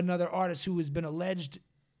is another artist who has been alleged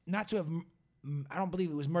not to have, I don't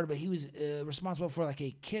believe it was murder, but he was responsible for like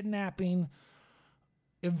a kidnapping,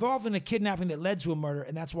 involved in a kidnapping that led to a murder,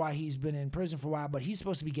 and that's why he's been in prison for a while. But he's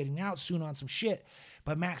supposed to be getting out soon on some shit.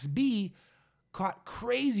 But Max B caught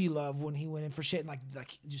crazy love when he went in for shit, and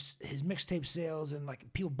like just his mixtape sales and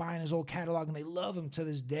like people buying his old catalog, and they love him to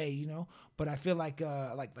this day, But I feel like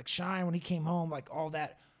Shine, when he came home, like all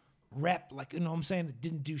that rep, like what I'm saying, it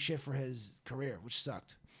didn't do shit for his career, which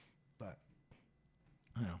sucked. But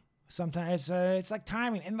sometimes it's like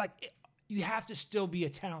timing, and like you have to still be a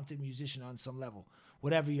talented musician on some level,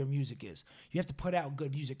 whatever your music is. You have to put out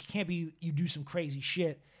good music. It can't be you do some crazy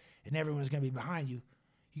shit and everyone's gonna be behind you.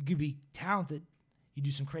 You could be talented, you do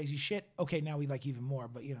some crazy shit. Okay, now we like even more,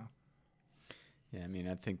 but Yeah, I mean,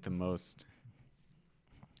 I think the most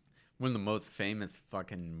one of the most famous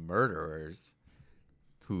fucking murderers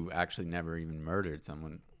who actually never even murdered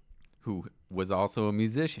someone, who was also a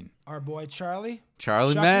musician. Our boy Charlie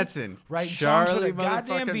Charlie Shucky, Manson. writing songs for the Charlie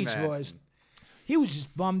goddamn motherfucking Beach Manson. Boys. He was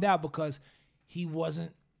just bummed out because he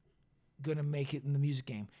wasn't gonna make it in the music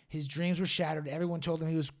game. His dreams were shattered. Everyone told him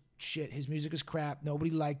he was shit. His music is crap.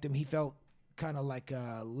 Nobody liked him. He felt kind of like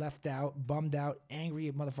left out, bummed out, angry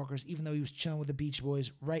at motherfuckers, even though he was chilling with the Beach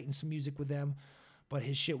Boys, writing some music with them. But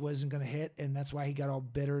his shit wasn't going to hit, and that's why he got all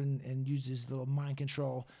bitter and used his little mind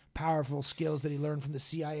control, powerful skills that he learned from the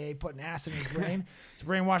CIA, putting acid in his brain to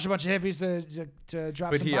brainwash a bunch of hippies to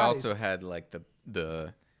drop But some he bodies. also had like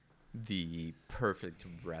the perfect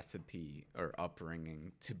recipe or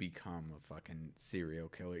upbringing to become a fucking serial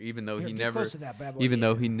killer, even though Here, he get never, close to that bad boy. even Yeah.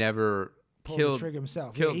 though he never Pulled the killed trigger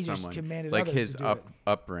himself. killed he just someone. commanded Like others his to do it.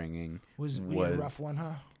 upbringing Was was he a rough one,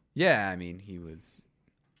 huh? yeah. I mean, he was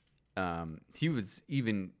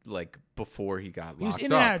even like before he got locked He was in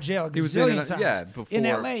up. and out of jail a He was in gazillion and- times. yeah, before in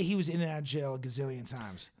L.A., he was in and out of jail a gazillion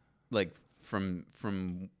times. like from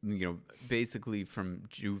basically from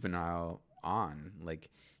juvenile on, like,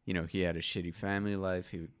 he had a shitty family life.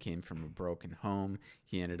 He came from a broken home.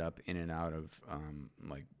 He ended up in and out of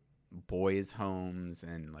like boys' homes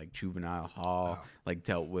and like juvenile hall, like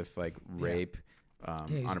dealt with like rape on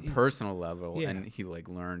a personal level. Yeah. And he like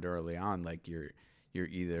learned early on, like you're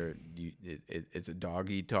either it's a dog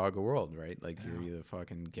eat dog world, right? Like you're either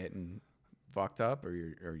fucking getting fucked up or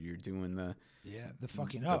you're doing the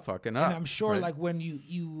fucking up. fucking And up, I'm sure, right? like, when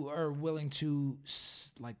you are willing to,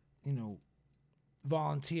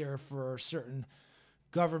 volunteer for certain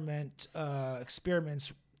government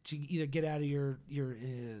experiments to either get out of your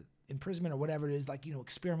imprisonment or whatever it is, like,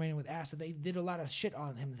 experimenting with acid. They did a lot of shit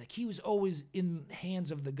on him. Like, he was always in the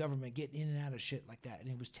hands of the government, getting in and out of shit like that, and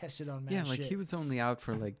he was tested on mad shit. He was only out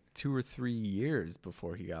for like 2 or 3 years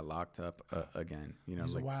before he got locked up again.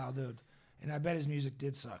 He's like, a wild dude. And I bet his music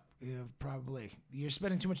did suck. Probably. You're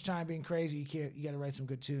spending too much time being crazy. You got to write some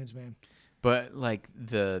good tunes, man. but like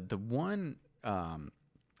the one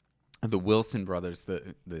the Wilson brothers,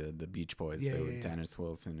 the Beach Boys, they were Dennis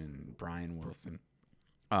Wilson and Brian Wilson.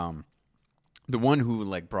 The one who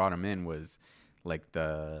like brought him in was like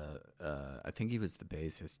I think he was the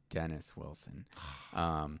bassist, Dennis Wilson.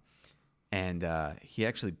 And he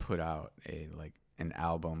actually put out an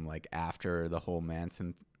album like after the whole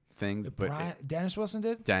Manson things. Dennis Wilson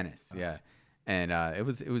did? Dennis, yeah. And it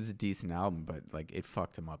was a decent album, but like it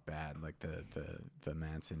fucked him up bad. Like the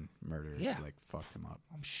Manson murders like fucked him up.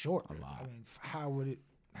 I'm sure. A lot. I mean,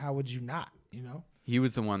 how would you not, He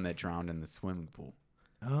was the one that drowned in the swimming pool.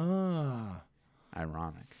 Ah,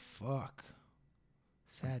 Ironic. fuck.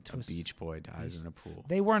 Sad A twist. beach boy dies in a pool.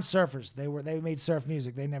 They weren't surfers. They made surf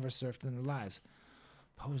music. They never surfed in their lives.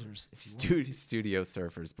 Posers. Studio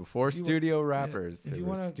surfers before studio rappers. If There you were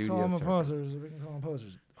want to studio call them surfers. posers, we can call them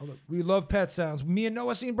posers. Hold up. We love Pet Sounds. Me and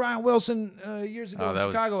Noah seen Brian Wilson years ago in that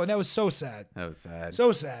was- Chicago, and that was so sad. That was sad.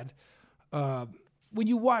 So sad. When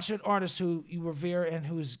you watch an artist who you revere and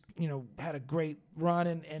who's had a great run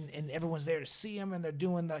and everyone's there to see him and they're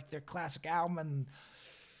doing like their classic album and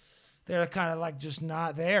they're kind of like just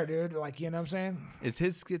not there, dude. Like, you know what I'm saying? Is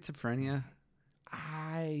his schizophrenia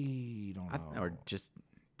I don't know. or just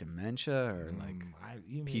dementia or like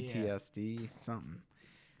PTSD, something?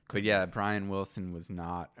 But yeah, Brian Wilson was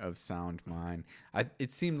not of sound mind.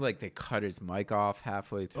 It seemed like they cut his mic off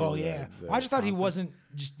halfway through. Oh yeah, the I just thought he concert.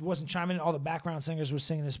 wasn't chiming in. All the background singers were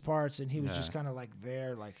singing his parts, and he was just kind of like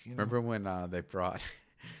there, like Remember when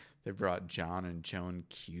they brought John and Joan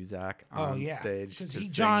Cusack on stage?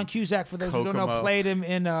 Because John Cusack, for those who don't know, Kokomo. played him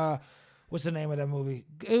in what's the name of that movie?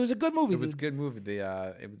 It was a good movie. It was a good movie.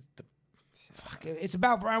 It's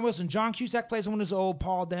about Brian Wilson. John Cusack plays him when he's old.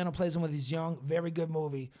 Paul Dano plays him when he's young. Very good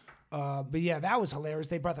movie. But yeah, that was hilarious.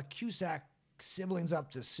 They brought the Cusack siblings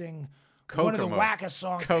up to sing one of the Kokomo. wackest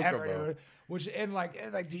songs Kokomo. ever. Dude. Which and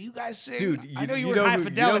like, do you guys sing? Dude, I know you were in High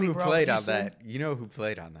Fidelity, who bro. played Do you on sing? that? You know who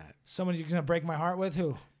played on that? Someone you're gonna break my heart with?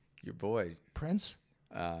 Who? Your boy, Prince?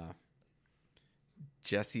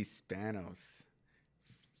 Jesse Spanos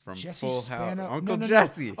from Jesse Full Spano? House. Uncle No.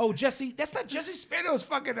 Jesse. Oh, Jesse. That's not Jesse Spano's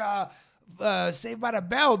fucking Saved by the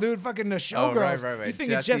Bell, dude. Fucking the Showgirls. right. You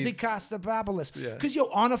think of Jesse Jesse's- Costopoulos. Yeah. Because,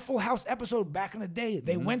 on a Full House episode back in the day,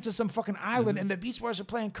 they went to some fucking island and the Beach Boys were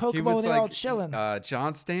playing He Kokomo was and they're all like chilling.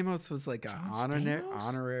 John Stamos was like an Stamos?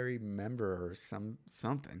 honorary member or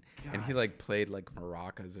something, and he like played like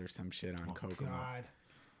maracas or some shit on Kokomo.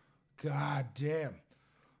 God damn.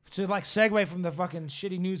 To like segue from the fucking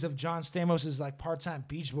shitty news of John Stamos' like part-time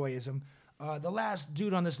Beach Boyism, the last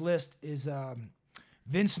dude on this list is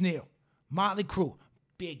Vince Neil, Motley Crue,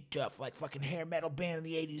 big tough like fucking hair metal band in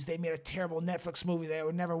the 80s. They made a terrible Netflix movie that I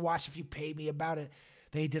would never watch if you paid me about it.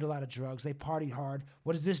 They did a lot of drugs. They partied hard.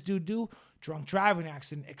 What does this dude do? Drunk driving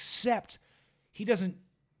accident, except he doesn't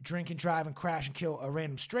drink and drive and crash and kill a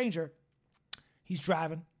random stranger. He's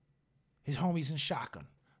driving. His homie's in shotgun.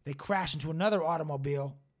 They crash into another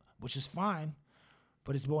automobile, which is fine,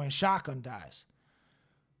 but his boy in shotgun dies.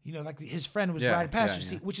 You know, like his friend was riding passenger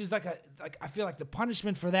seat, which is like I feel like the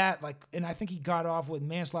punishment for that, like, and I think he got off with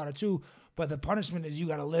manslaughter too, but the punishment is you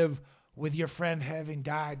got to live with your friend having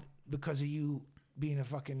died because of you being a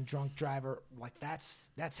fucking drunk driver. Like that's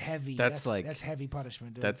heavy. That's heavy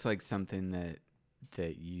punishment, dude. That's like something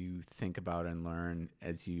that you think about and learn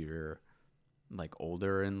as you're like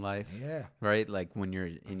older in life. Yeah. Right? Like when you're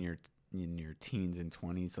in your teens and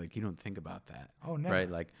 20s, like you don't think about that. Oh, never. Right?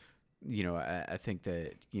 Like, you know, I think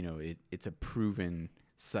that, you know, it's a proven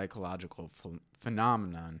psychological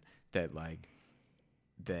phenomenon that like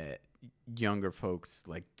that younger folks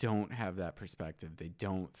like don't have that perspective. They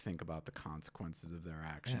don't think about the consequences of their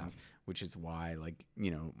actions, which is why, like, you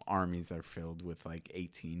know, armies are filled with like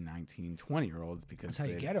 18, 19, 20-year-olds because that's how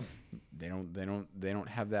you get them. They don't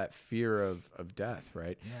have that fear of death,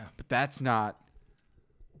 right? Yeah. But that's not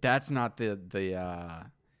the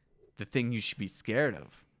thing you should be scared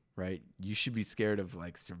of, right? You should be scared of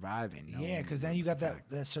like surviving. Yeah, because then you got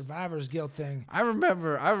that survivor's guilt thing. I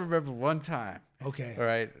remember one time. Okay. All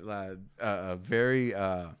right. A very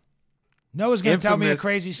Noah's gonna tell me a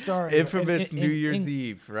crazy story. Infamous New Year's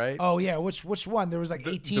Eve, right? Oh yeah, which one? There was like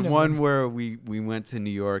 18. The of one them. where we went to New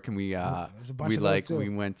York and we there's a bunch of those too. we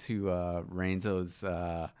went to Renzo's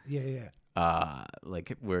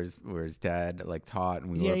like where his dad like taught,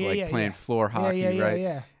 and we were playing floor hockey, right?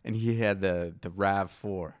 Yeah. And he had the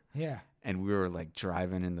RAV4. Yeah. And we were like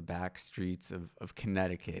driving in the back streets of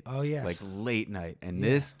Connecticut. Oh yes. Like late night, and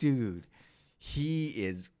this dude, he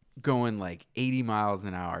is going like 80 miles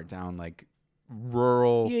an hour down like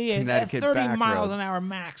rural Connecticut 30 back miles roads. an hour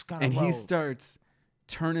max kind of And road. he starts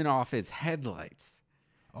turning off his headlights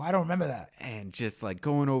Oh, I don't remember that. and just like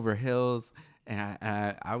going over hills. And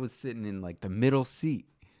I was sitting in like the middle seat,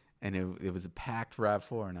 and it was a packed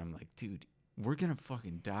RAV4, and I'm like, dude, we're gonna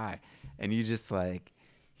fucking die. And you just like,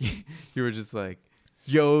 you were just like,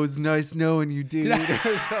 yo, it's nice knowing you, dude, or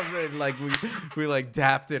something. Like we like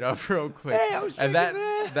dapped it up real quick. Hey, I was and drinking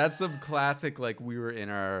that's some classic, like we were in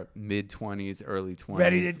our mid-20s, early 20s,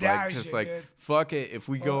 Ready to like, die just shit, like dude. Fuck it, if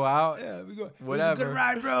we go out, Yeah, we go. whatever. It was a good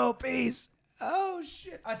ride, bro. Peace. Oh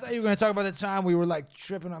shit! I thought you were gonna talk about the time we were like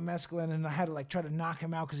tripping on mescaline, and I had to like try to knock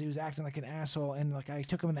him out because he was acting like an asshole. And like I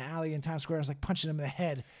took him in the alley in Times Square. I was like punching him in the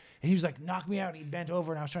head, and he was like, "Knock me out!" And he bent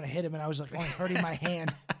over, and I was trying to hit him, and I was like only hurting my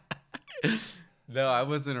hand. No, I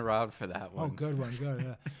wasn't around for that one. Oh, good one, good.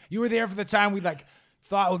 Yeah. You were there for the time we like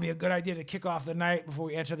thought it would be a good idea to kick off the night before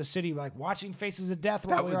we enter the city, like watching Faces of Death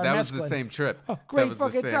while we were on That mescaline. was the same trip. Oh, That great was the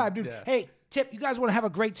fucking same- time, dude. yeah. Hey, tip, you guys want to have a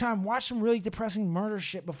great time? Watch some really depressing murder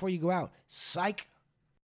shit before you go out. Psych.